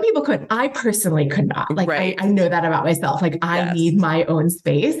could. Some people could. I personally could not. Like, I know that about myself. Like, I need my own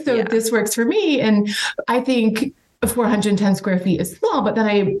space. So this works for me. And I think 410 square feet is small, but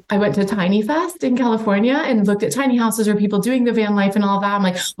then I went to Tiny Fest in California and looked at tiny houses or people doing the van life and all that. I'm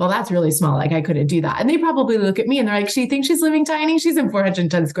like, well, that's really small. Like I couldn't do that. And they probably look at me and they're like, she thinks she's living tiny. She's in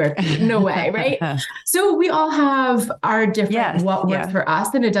 410 square feet. No way. Right. So we all have our different what works for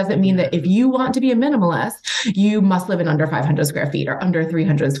us. And it doesn't mean that if you want to be a minimalist, you must live in under 500 square feet or under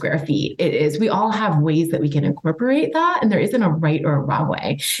 300 square feet. It is, we all have ways that we can incorporate that. And there isn't a right or a wrong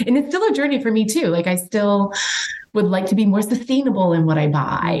way. And it's still a journey for me too. Like I still would like to be more sustainable in what I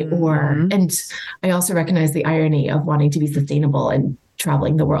buy and I also recognize the irony of wanting to be sustainable and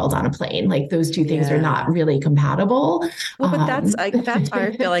traveling the world on a plane. Like those two things are not really compatible. Well, but that's our,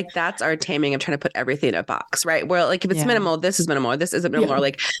 I feel like that's our taming of trying to put everything in a box, right? Where like, if it's minimal, this is minimal, or this isn't minimal. Or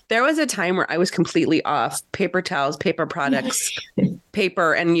like there was a time where I was completely off paper towels, paper products,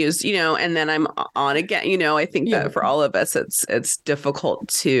 paper and used, and then I'm on again, I think that for all of us, it's difficult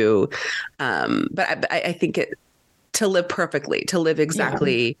to, but I think to live perfectly, to live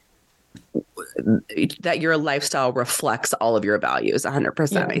exactly that your lifestyle reflects all of your values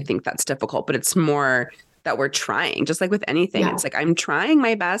 100%. I think that's difficult, but it's more that we're trying, just like with anything. It's like, I'm trying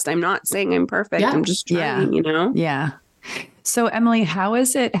my best. I'm not saying I'm perfect. I'm just trying, Yeah. So Emily, how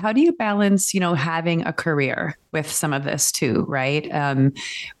do you balance, having a career with some of this too, right?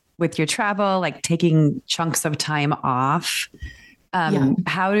 With your travel, like taking chunks of time off,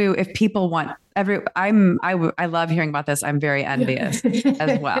 if people want I love hearing about this. I'm very envious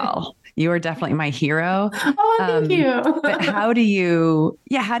as well. You are definitely my hero. Oh, thank you. But how do you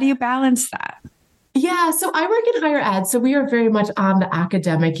balance that? Yeah, so I work in higher ed. So we are very much on the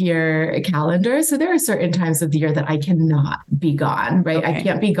academic year calendar. So there are certain times of the year that I cannot be gone, right? Okay. I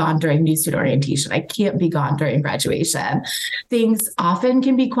can't be gone during new student orientation. I can't be gone during graduation. Things often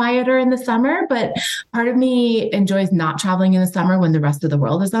can be quieter in the summer, but part of me enjoys not traveling in the summer when the rest of the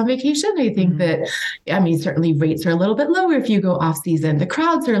world is on vacation. I think that, certainly rates are a little bit lower if you go off season. The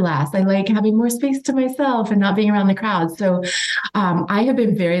crowds are less. I like having more space to myself and not being around the crowd. So I have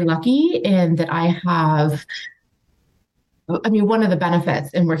been very lucky in that one of the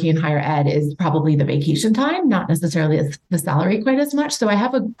benefits in working in higher ed is probably the vacation time, not necessarily the salary quite as much. So I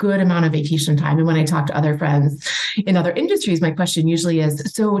have a good amount of vacation time. And when I talk to other friends in other industries, my question usually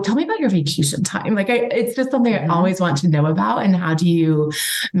is, so tell me about your vacation time. Like it's just something I always want to know about. And how do you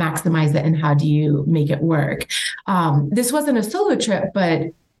maximize it and how do you make it work? This wasn't a solo trip, but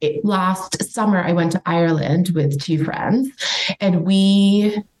last summer I went to Ireland with two friends and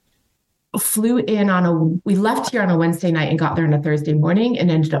we left here on a Wednesday night and got there on a Thursday morning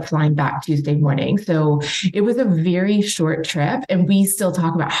and ended up flying back Tuesday morning. So it was a very short trip. And we still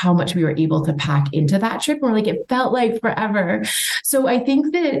talk about how much we were able to pack into that trip. We're like, it felt like forever. So I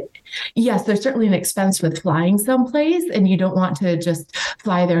think that, yes, there's certainly an expense with flying someplace and you don't want to just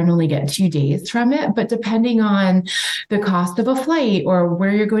fly there and only get 2 days from it. But depending on the cost of a flight or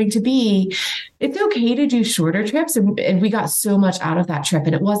where you're going to be, it's okay to do shorter trips. And we got so much out of that trip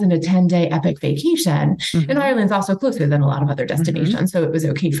and it wasn't a 10-day epic vacation. And Ireland's also closer than a lot of other destinations. So it was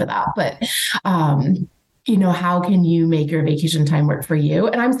okay for that. But, how can you make your vacation time work for you?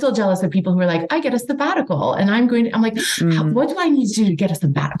 And I'm still jealous of people who are like, I get a sabbatical and I'm like, what do I need to do to get a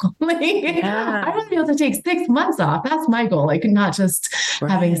sabbatical? I want to be able to take 6 months off. That's my goal. Like not just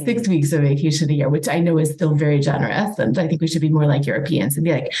having 6 weeks of vacation a year, which I know is still very generous. And I think we should be more like Europeans and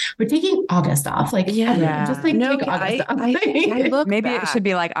be like, we're taking August off. Like, take August off. Maybe it should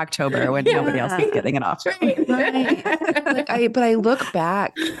be like October when nobody else is getting it off. But I look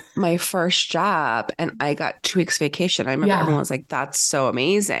back my first job and I got 2 weeks vacation. I remember everyone was like, that's so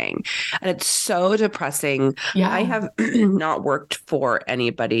amazing. And it's so depressing. I have not worked for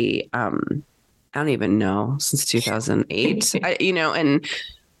anybody. I don't even know since 2008, and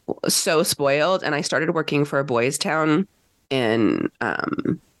so spoiled. And I started working for Boys Town in,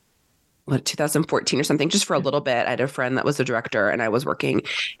 2014 or something, just for a little bit. I had a friend that was a director and I was working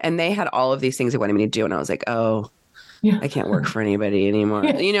and they had all of these things they wanted me to do. And I was like, I can't work for anybody anymore. Or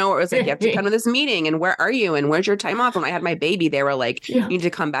it was like, you have to come to this meeting and where are you? And where's your time off? When I had my baby, they were like, you need to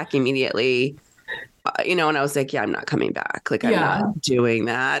come back immediately. And I was like, I'm not coming back. Like, I'm not doing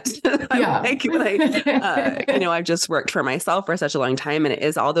that. I've just worked for myself for such a long time. And it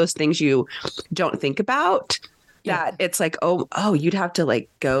is all those things you don't think about that it's like, you'd have to like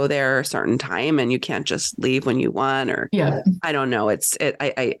go there a certain time and you can't just leave when you want or I don't know. It's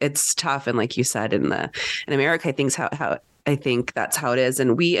tough. And like you said, in America, I think I think that's how it is.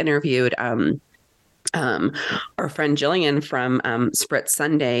 And we interviewed our friend Jillian from Spritz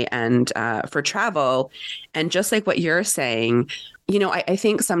Sunday and for travel. And just like what you're saying, I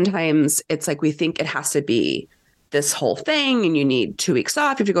think sometimes it's like we think it has to be this whole thing and you need 2 weeks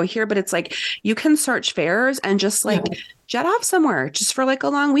off. You have to go here. But it's like, you can search fares and just like jet off somewhere just for like a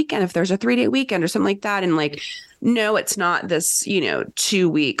long weekend. If there's a 3-day weekend or something like that. And like, no, it's not this,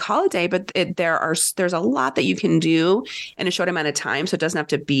 2-week holiday, but there's a lot that you can do in a short amount of time. So it doesn't have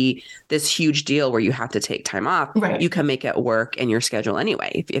to be this huge deal where you have to take time off. Right. You can make it work in your schedule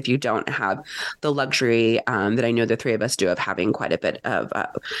anyway. If you don't have the luxury that I know the three of us do of having quite a bit of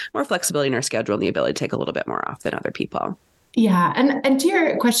more flexibility in our schedule and the ability to take a little bit more off than other people. Yeah. And to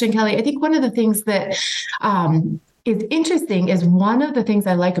your question, Kelly, I think one of the things that is interesting is one of the things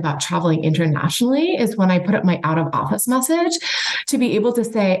I like about traveling internationally is when I put up my out of office message to be able to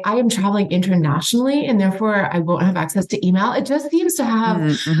say, I am traveling internationally and therefore I won't have access to email. It just seems to have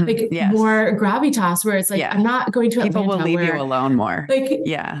more gravitas where it's like, I'm not going to people Atlanta will leave where, you alone more.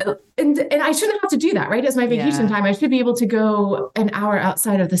 And I shouldn't have to do that, right? As my vacation time, I should be able to go an hour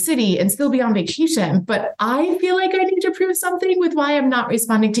outside of the city and still be on vacation. But I feel like I need to prove something with why I'm not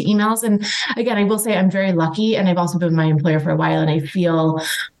responding to emails. And again, I will say I'm very lucky and I've also been my employer for a while. And I feel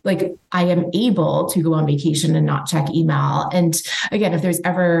like I am able to go on vacation and not check email. And again, if there's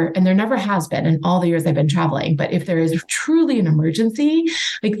ever, and there never has been in all the years I've been traveling, but if there is truly an emergency,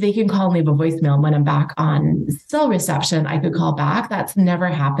 like they can call and leave a voicemail. And when I'm back on cell reception, I could call back. That's never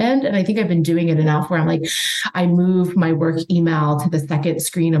happened. And I think I've been doing it enough where I'm like, I move my work email to the second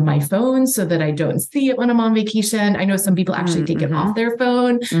screen of my phone so that I don't see it when I'm on vacation. I know some people actually take it off their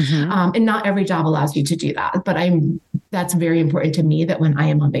phone, and not every job allows you to do that. But that's very important to me that when I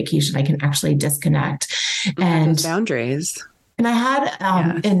am on vacation, I can actually disconnect and boundaries. And I had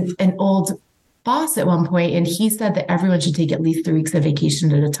an old boss at one point, and he said that everyone should take at least 3 weeks of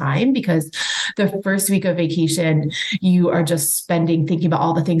vacation at a time, because the first week of vacation, you are just spending thinking about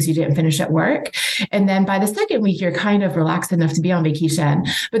all the things you didn't finish at work. And then by the second week, you're kind of relaxed enough to be on vacation.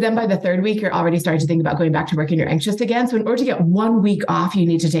 But then by the third week, you're already starting to think about going back to work and you're anxious again. So in order to get 1 week off, you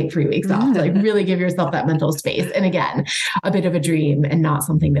need to take 3 weeks off to like really give yourself that mental space. And again, a bit of a dream and not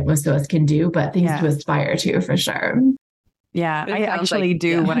something that most of us can do, but things to aspire to for sure. Yeah, I actually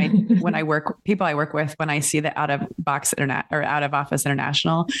do when I work with, when I see the out of office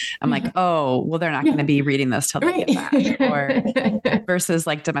international, I'm like, oh, well, they're not going to be reading this till they get back, or versus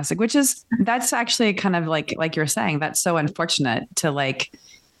like domestic, that's actually kind of like you're saying, that's so unfortunate to like,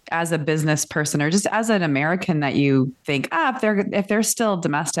 as a business person or just as an American, that you think, if they're still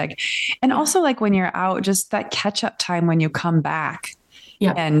domestic. And also like when you're out, just that catch up time when you come back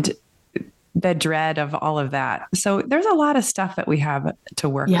and the dread of all of that. So there's a lot of stuff that we have to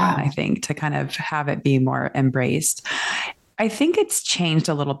work on, I think, to kind of have it be more embraced. I think it's changed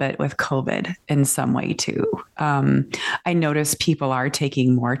a little bit with COVID in some way too. I notice people are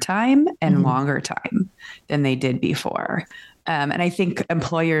taking more time and longer time than they did before. And I think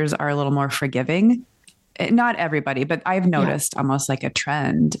employers are a little more forgiving. Not everybody, but I've noticed almost like a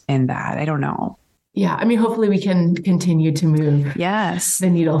trend in that. I don't know. Yeah. I mean, hopefully we can continue to move the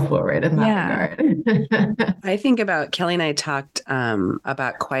needle forward in that regard. I think about Kelly and I talked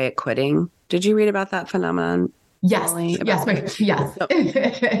about quiet quitting. Did you read about that phenomenon? Yes.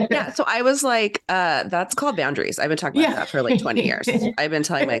 So I was like, that's called boundaries. I've been talking about that for like 20 years. I've been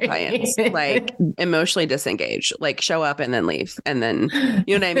telling my clients, like, emotionally disengage, like show up and then leave. And then,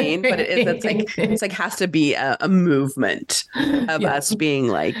 you know what I mean? But it's like has to be a movement of us being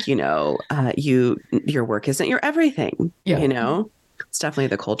like, your work isn't your everything, It's definitely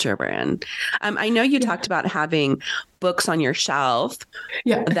the culture we're in. I know you talked about having books on your shelf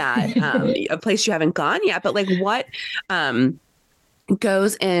that a place you haven't gone yet, but like what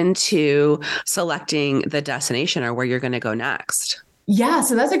goes into selecting the destination or where you're going to go next? Yeah,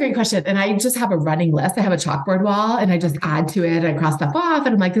 so that's a great question. And I just have a running list. I have a chalkboard wall and I just add to it and cross stuff off.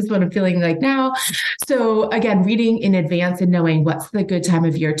 And I'm like, this is what I'm feeling like now. So again, reading in advance and knowing what's the good time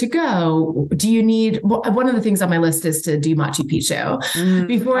of year to go. Do you need, one of the things on my list is to do Machu Picchu.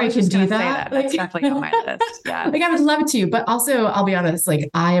 Before I can do that. That's definitely on my list. Yeah. Like I would love to, but also I'll be honest, like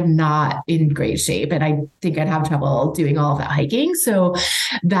I am not in great shape and I think I'd have trouble doing all of that hiking. So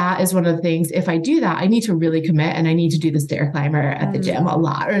that is one of the things, if I do that, I need to really commit and I need to do the stair climber at the gym a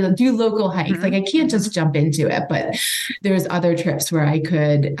lot or do local hikes. Like I can't just jump into it, but there's other trips where I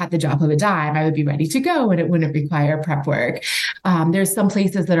could, at the drop of a dime, I would be ready to go and it wouldn't require prep work. There's some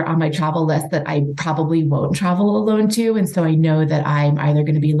places that are on my travel list that I probably won't travel alone to. And so I know that I'm either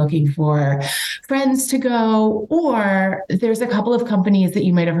going to be looking for friends to go, or there's a couple of companies that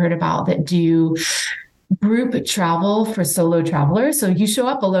you might have heard about that do group travel for solo travelers. So you show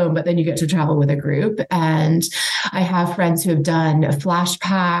up alone, but then you get to travel with a group. And I have friends who have done a Flash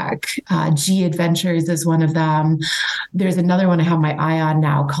Pack. G Adventures is one of them. There's another one I have my eye on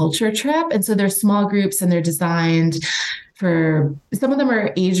now, Culture Trip. And so they're small groups and they're designed for, some of them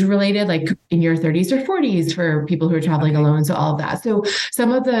are age related, like in your 30s or 40s for people who are traveling alone. So all of that. So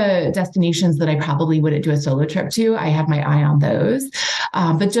some of the destinations that I probably wouldn't do a solo trip to, I have my eye on those.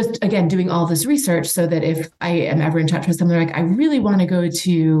 But just, again, doing all this research so that if I am ever in touch with someone, like, I really want to go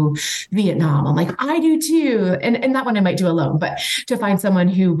to Vietnam, I'm like, I do too. And that one I might do alone, but to find someone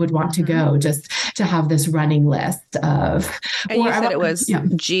who would want to go, just to have this running list of. And you said it was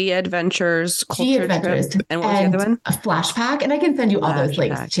G Adventures, Culture Trip, and what was the other one? A Flash Pack. And I can send you all those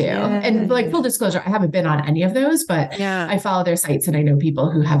links too. And like, full disclosure, I haven't been on any of those, but I follow their sites and I know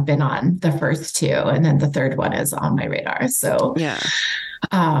people who have been on the first two, and then the third one is on my radar. So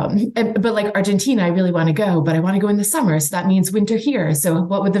but like Argentina, I really want to go, but I want to go in the summer. So that means winter here. So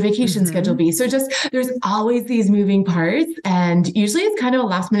what would the vacation schedule be? So just, there's always these moving parts. And usually it's kind of a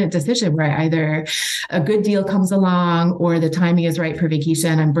last minute decision where either a good deal comes along or the timing is right for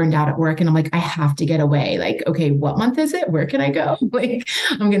vacation. I'm burned out at work and I'm like, I have to get away. Like, okay, what month is it? Where can I go? Like,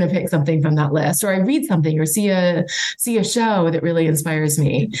 I'm going to pick something from that list, or I read something or see a show that really inspires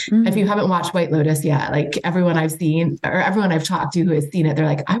me. If you haven't watched White Lotus yet, like everyone I've seen or everyone I've talked to who has seen it, they're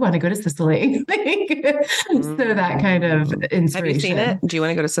like, I want to go to Sicily. So that kind of inspiration. Have you seen it? Do you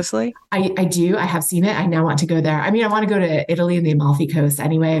want to go to Sicily? I do. I have seen it. I now want to go there. I mean, I want to go to Italy and the Amalfi Coast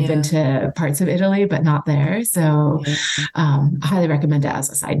anyway. I've been to parts of Italy, but not there. So I highly recommend it as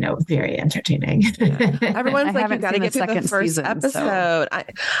a side note. Very entertaining. Everyone's like, you got to get to the first episode.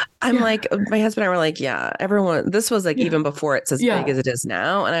 I'm like, my husband and I were like, everyone, this was like even before it's as big as it is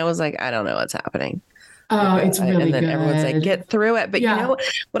now. And I was like, I don't know what's happening. Oh, it's really and then good. Everyone's like, get through it. But you know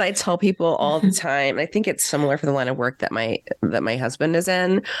what I tell people all the time, and I think it's similar for the line of work that my husband is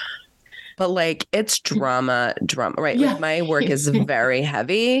in. But like, it's drama, right? Like, my work is very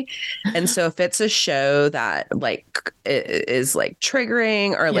heavy. And so if it's a show that like is like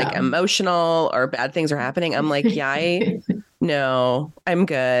triggering or like emotional or bad things are happening, I'm like, no, I'm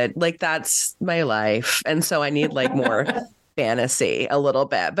good. Like, that's my life. And so I need like more fantasy a little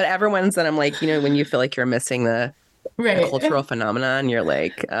bit. But everyone's, and I'm like, when you feel like you're missing the cultural phenomenon, you're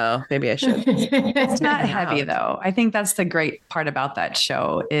like, oh, maybe I should. It's not heavy though. I think that's the great part about that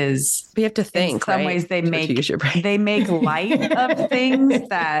show is we have to think. In some ways they make light of things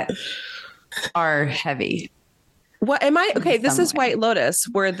that are heavy. What am I? Okay, this is White Lotus,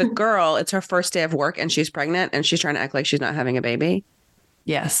 where the girl, it's her first day of work and she's pregnant and she's trying to act like she's not having a baby.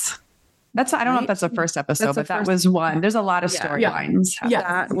 Yes. I don't know if that's the first episode, but that was one. There's a lot of storylines. Yeah.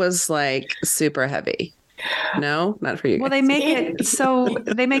 That was like super heavy. No, not for you guys. Well, they make it so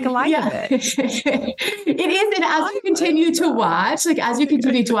they make a light of it. It is. And as you continue to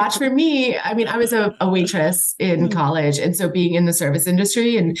watch, for me, I mean, I was a waitress in college. And so being in the service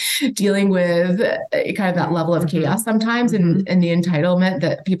industry and dealing with kind of that level of chaos sometimes and the entitlement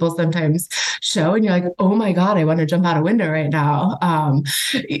that people sometimes show. And you're like, oh my God, I want to jump out a window right now.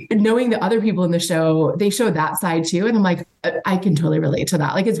 Knowing the other people in the show, they show that side too. And I'm like, I can totally relate to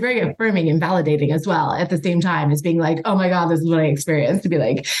that. Like, it's very affirming and validating as well at the same time as being like, oh my God, this is what I experienced, to be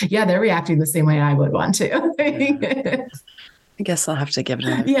like, yeah, they're reacting the same way I would want to. I guess I'll have to give it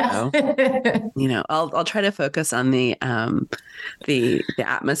a go. I'll try to focus on the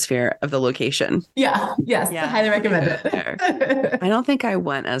atmosphere of the location. Yes. I highly recommend it. I don't think I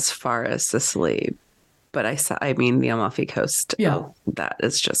went as far as Sicily, but the Amalfi Coast. Oh, that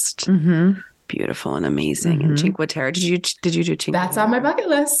is just beautiful and amazing. And Cinque Terre. Did you do Cinque Terre? That's on my bucket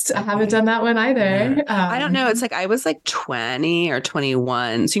list. I haven't done that one either. I don't know. It's like I was like 20 or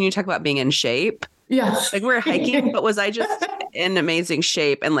 21. So you talk about being in shape. Yeah. Like, we're hiking, but was I just in amazing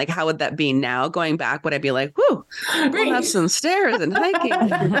shape? And like, how would that be now going back? Would I be like, whoo, we'll have some stairs and hiking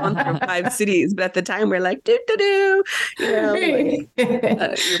on through 5 cities? But at the time we're like, do. You're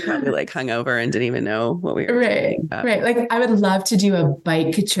probably like hungover and didn't even know what we were doing. Right. Like, I would love to do a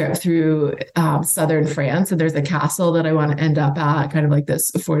bike trip through southern France. And there's a castle that I want to end up at, kind of like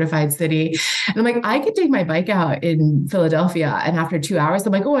this fortified city. And I'm like, I could take my bike out in Philadelphia. And after 2 hours,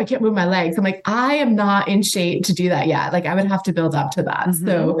 I'm like, oh, I can't move my legs. I'm like, I am not in shape to do that yet. Like, I would have to build up to that.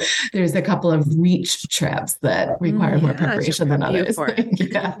 So there's a couple of reach trips that require more preparation than others.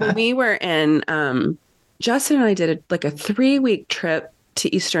 We were in, Justin and I did a 3-week trip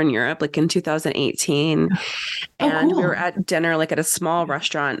to Eastern Europe, like in 2018. And cool. we were at dinner, like at a small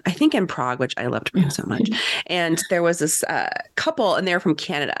restaurant, I think in Prague, which I loved Prague so much. And there was this couple, and they were from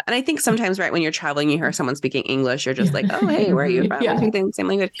Canada. And I think sometimes, right, when you're traveling, you hear someone speaking English, you're just like, oh, hey, where are you from? Yeah. We speak the same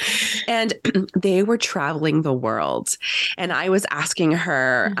language. And they were traveling the world. And I was asking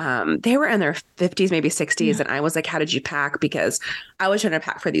her, they were in their 50s, maybe 60s. And I was like, how did you pack? Because I was trying to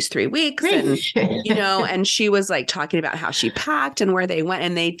pack for these 3 weeks. And, you know, and she was like talking about how she packed and where they went.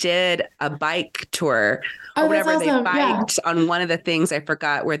 And they did a bike tour or whatever. Awesome. They biked on one of the things. I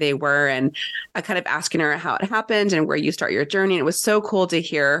forgot where they were. And I kind of asking her how it happened and where you start your journey. And it was so cool to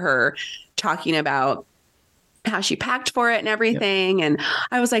hear her talking about how she packed for it and everything. Yep. And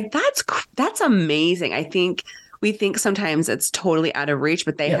I was like, that's amazing. I think we think sometimes it's totally out of reach,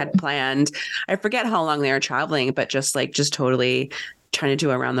 but they had planned, I forget how long they were traveling, but just totally trying to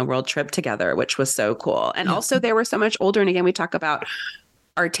do a around the world trip together, which was so cool. And also they were so much older. And again, we talk about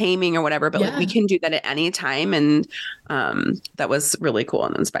our taming or whatever, but like we can do that at any time. And that was really cool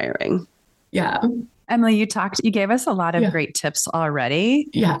and inspiring. Yeah. Emily, you gave us a lot of great tips already.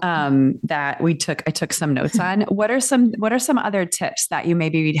 Yeah. That I took some notes on. What are some other tips that you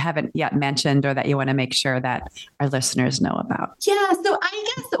maybe haven't yet mentioned or that you want to make sure that our listeners know about? Yeah. So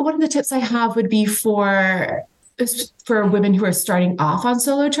I guess one of the tips I have would be for women who are starting off on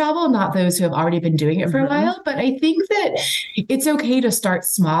solo travel, not those who have already been doing it for a while. But I think that it's okay to start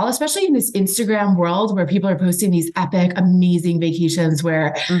small, especially in this Instagram world where people are posting these epic, amazing vacations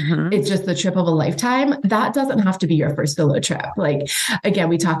where it's just the trip of a lifetime. That doesn't have to be your first solo trip. Like, again,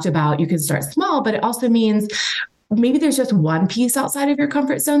 we talked about you can start small, but it also means maybe there's just one piece outside of your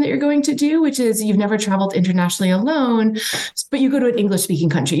comfort zone that you're going to do, which is you've never traveled internationally alone, but you go to an English speaking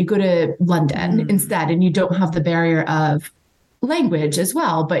country, you go to London instead, and you don't have the barrier of language as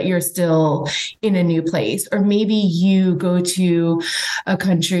well, but you're still in a new place. Or maybe you go to a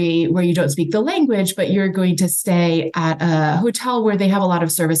country where you don't speak the language, but you're going to stay at a hotel where they have a lot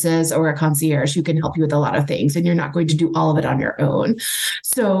of services or a concierge who can help you with a lot of things, and you're not going to do all of it on your own.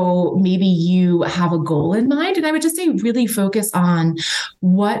 So maybe you have a goal in mind. And I would just say really focus on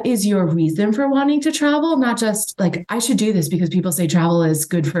what is your reason for wanting to travel, not just like, I should do this because people say travel is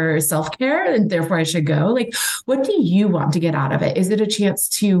good for self-care and therefore I should go. Like, what do you want to get out of it? Is it a chance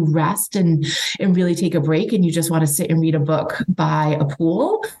to rest and really take a break and you just want to sit and read a book by a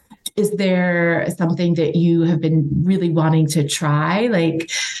pool? Is there something that you have been really wanting to try, like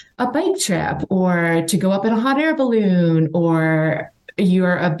a bike trip or to go up in a hot air balloon, or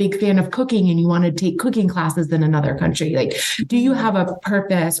you're a big fan of cooking and you want to take cooking classes in another country? Like, do you have a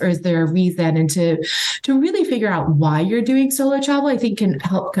purpose or is there a reason? And to really figure out why you're doing solo travel, I think can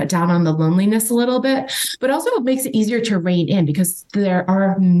help cut down on the loneliness a little bit, but also it makes it easier to rein in because there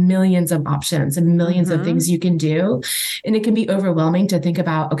are millions of options and millions of things you can do. And it can be overwhelming to think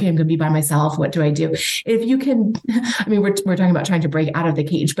about, okay, I'm going to be by myself. What do I do? If you can, I mean, we're talking about trying to break out of the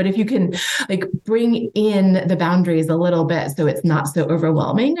cage, but if you can like bring in the boundaries a little bit so it's not so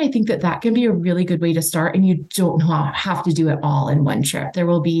overwhelming, I think that can be a really good way to start. And you don't have to do it all in one trip. There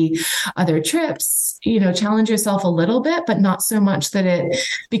will be other trips, challenge yourself a little bit, but not so much that it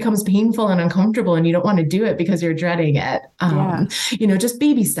becomes painful and uncomfortable and you don't want to do it because you're dreading it. Just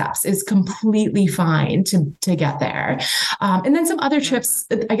baby steps is completely fine to get there. And then some other trips,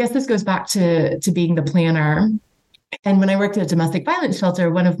 I guess this goes back to being the planner. And when I worked at a domestic violence shelter,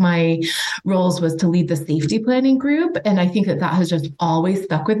 one of my roles was to lead the safety planning group. And I think that has just always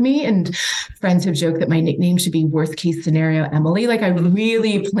stuck with me. And friends have joked that my nickname should be worst case scenario Emily. Like, I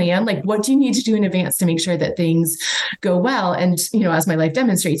really plan, like, what do you need to do in advance to make sure that things go well? And, as my life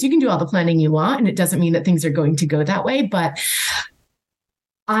demonstrates, you can do all the planning you want, and it doesn't mean that things are going to go that way. But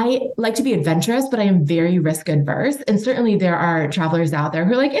I like to be adventurous, but I am very risk adverse. And certainly there are travelers out there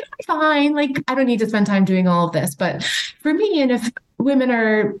who are like, it'll be fine. Like, I don't need to spend time doing all of this. But for me, and if women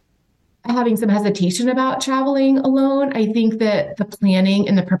are having some hesitation about traveling alone, I think that the planning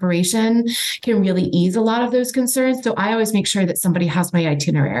and the preparation can really ease a lot of those concerns. So I always make sure that somebody has my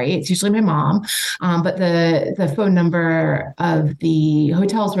itinerary. It's usually my mom, but the phone number of the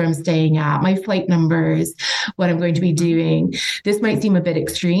hotels where I'm staying at, my flight numbers, what I'm going to be doing. This might seem a bit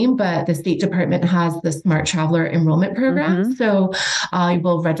extreme, but the State Department has the Smart Traveler Enrollment Program. So I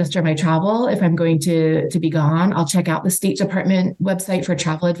will register my travel if I'm going to be gone. I'll check out the State Department website for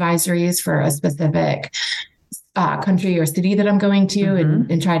travel advisories for a specific country or city that I'm going to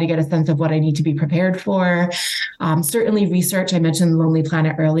and try to get a sense of what I need to be prepared for. Certainly research, I mentioned Lonely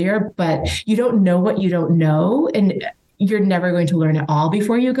Planet earlier, but you don't know what you don't know. And you're never going to learn it all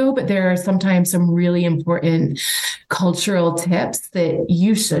before you go, but there are sometimes some really important cultural tips that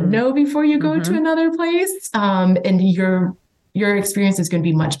you should know before you go to another place. And your experience is going to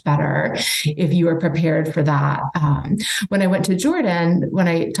be much better if you are prepared for that. When I went to Jordan, when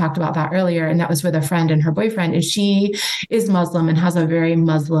I talked about that earlier, and that was with a friend and her boyfriend, and she is Muslim and has a very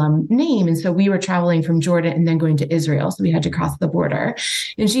Muslim name. And so we were traveling from Jordan and then going to Israel. So we had to cross the border.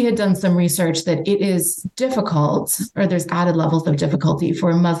 And she had done some research that it is difficult, or there's added levels of difficulty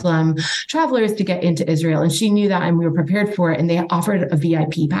for Muslim travelers to get into Israel. And she knew that, and we were prepared for it. And they offered a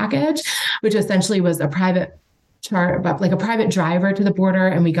VIP package, which essentially was a private like a private driver to the border,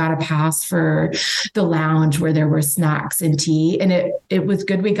 and we got a pass for the lounge where there were snacks and tea, and it was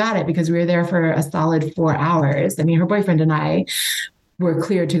good we got it because we were there for a solid 4 hours. I mean, her boyfriend and I were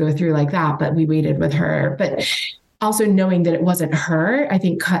cleared to go through like that, but we waited with her. But also knowing that it wasn't her, I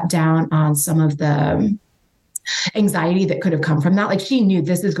think cut down on some of the anxiety that could have come from that. Like, she knew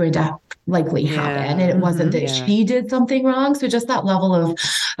this is going to likely happen, and it wasn't that she did something wrong. So just that level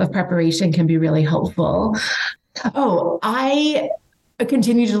of preparation can be really helpful. Oh, I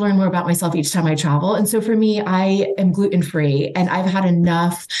continue to learn more about myself each time I travel. And so for me, I am gluten-free, and I've had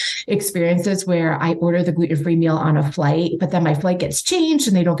enough experiences where I order the gluten-free meal on a flight, but then my flight gets changed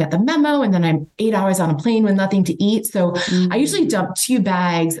and they don't get the memo. And then I'm 8 hours on a plane with nothing to eat. So I usually dump 2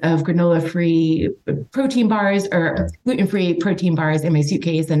 bags of granola-free protein bars or gluten-free protein bars in my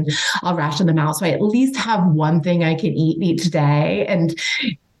suitcase, and I'll ration them out. So I at least have one thing I can eat each day. And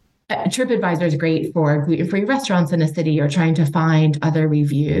TripAdvisor is great for gluten-free restaurants in a city or trying to find other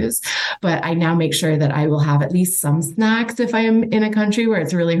reviews. But I now make sure that I will have at least some snacks if I am in a country where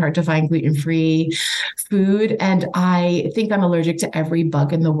it's really hard to find gluten-free food. And I think I'm allergic to every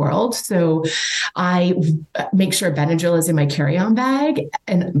bug in the world. So I make sure Benadryl is in my carry-on bag,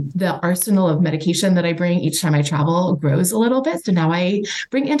 and the arsenal of medication that I bring each time I travel grows a little bit. So now I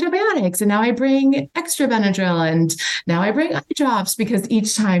bring antibiotics, and now I bring extra Benadryl, and now I bring eye drops, because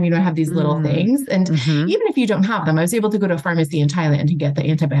each time, I have these little things. And even if you don't have them, I was able to go to a pharmacy in Thailand to get the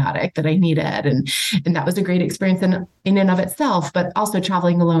antibiotic that I needed. And that was a great experience in and of itself, but also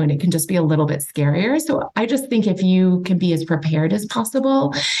traveling alone, it can just be a little bit scarier. So I just think if you can be as prepared as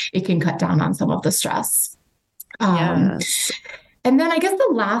possible, it can cut down on some of the stress. Yes. And then I guess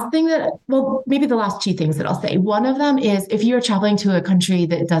the last thing maybe the last 2 things that I'll say. One of them is, if you're traveling to a country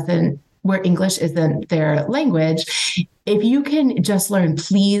where English isn't their language, if you can just learn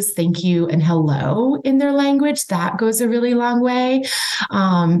please, thank you, and hello in their language, that goes a really long way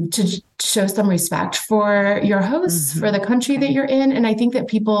to show some respect for your hosts, for the country that you're in. And I think that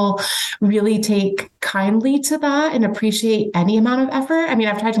people really take kindly to that and appreciate any amount of effort. I mean,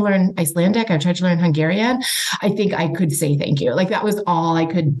 I've tried to learn Icelandic. I've tried to learn Hungarian. I think I could say thank you. Like, that was all I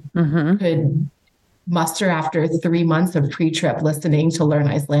could muster after 3 months of pre-trip listening to learn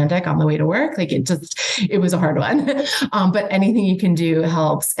Icelandic on the way to work. Like, it was a hard one, but anything you can do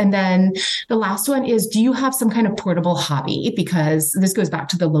helps. And then the last one is, do you have some kind of portable hobby? Because this goes back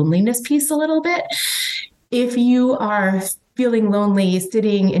to the loneliness piece a little bit. If you are feeling lonely,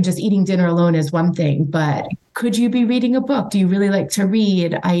 sitting and just eating dinner alone is one thing, but could you be reading a book? Do you really like to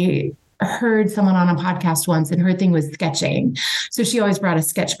read? I heard someone on a podcast once, and her thing was sketching. So she always brought a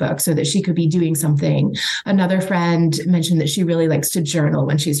sketchbook so that she could be doing something. Another friend mentioned that she really likes to journal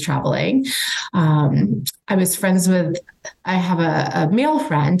when she's traveling. I have a male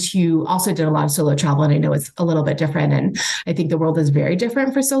friend who also did a lot of solo travel, and I know it's a little bit different. And I think the world is very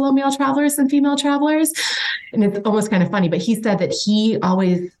different for solo male travelers than female travelers. And it's almost kind of funny, but he said that he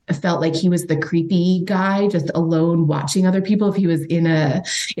always felt like he was the creepy guy, just alone watching other people if he was in a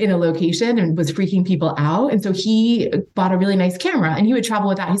location, and was freaking people out. And so he bought a really nice camera, and he would travel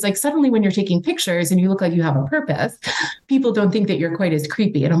with that. He's like, suddenly when you're taking pictures and you look like you have a purpose, people don't think that you're quite as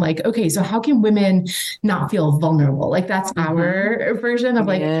creepy. And I'm like, okay, so how can women not feel vulnerable? Like, that's our version of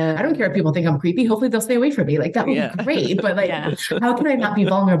like, I don't care if people think I'm creepy. Hopefully they'll stay away from me. Like, that would be great. But like, how can I not be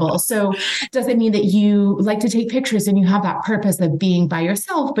vulnerable? So does it mean that you like to take pictures and you have that purpose of being by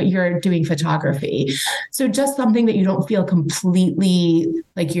yourself, but you're doing photography? So just something that you don't feel completely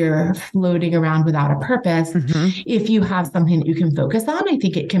like you're floating around without a purpose. If you have something that you can focus on, I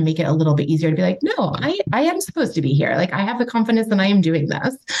think it can make it a little bit easier to be like, no, I am supposed to be here. Like, I have the confidence that I am doing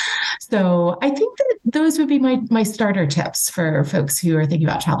this. So I think that those would be my starter tips for folks who are thinking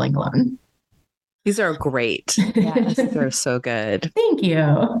about traveling alone. These are great. Yes, they're so good. Thank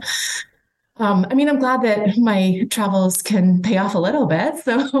you. I mean, I'm glad that my travels can pay off a little bit.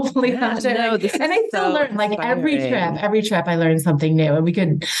 So hopefully that's it. And I still learn, like, every trip I learn something new, and we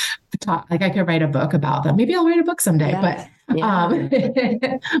could talk, like, I could write a book about them. Maybe I'll write a book someday, but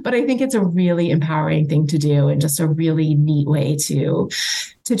I think it's a really empowering thing to do, and just a really neat way to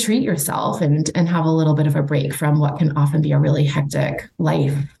treat yourself and have a little bit of a break from what can often be a really hectic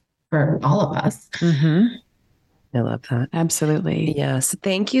life for all of us. I love that. Absolutely. Yes.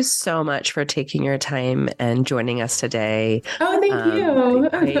 Thank you so much for taking your time and joining us today. Oh, thank you.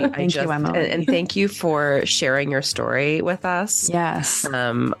 Thank you, Emily. And thank you for sharing your story with us. Yes.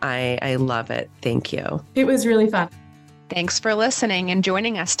 I love it. Thank you. It was really fun. Thanks for listening and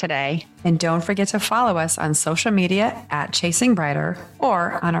joining us today. And don't forget to follow us on social media at Chasing Brighter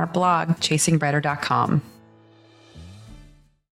or on our blog, chasingbrighter.com.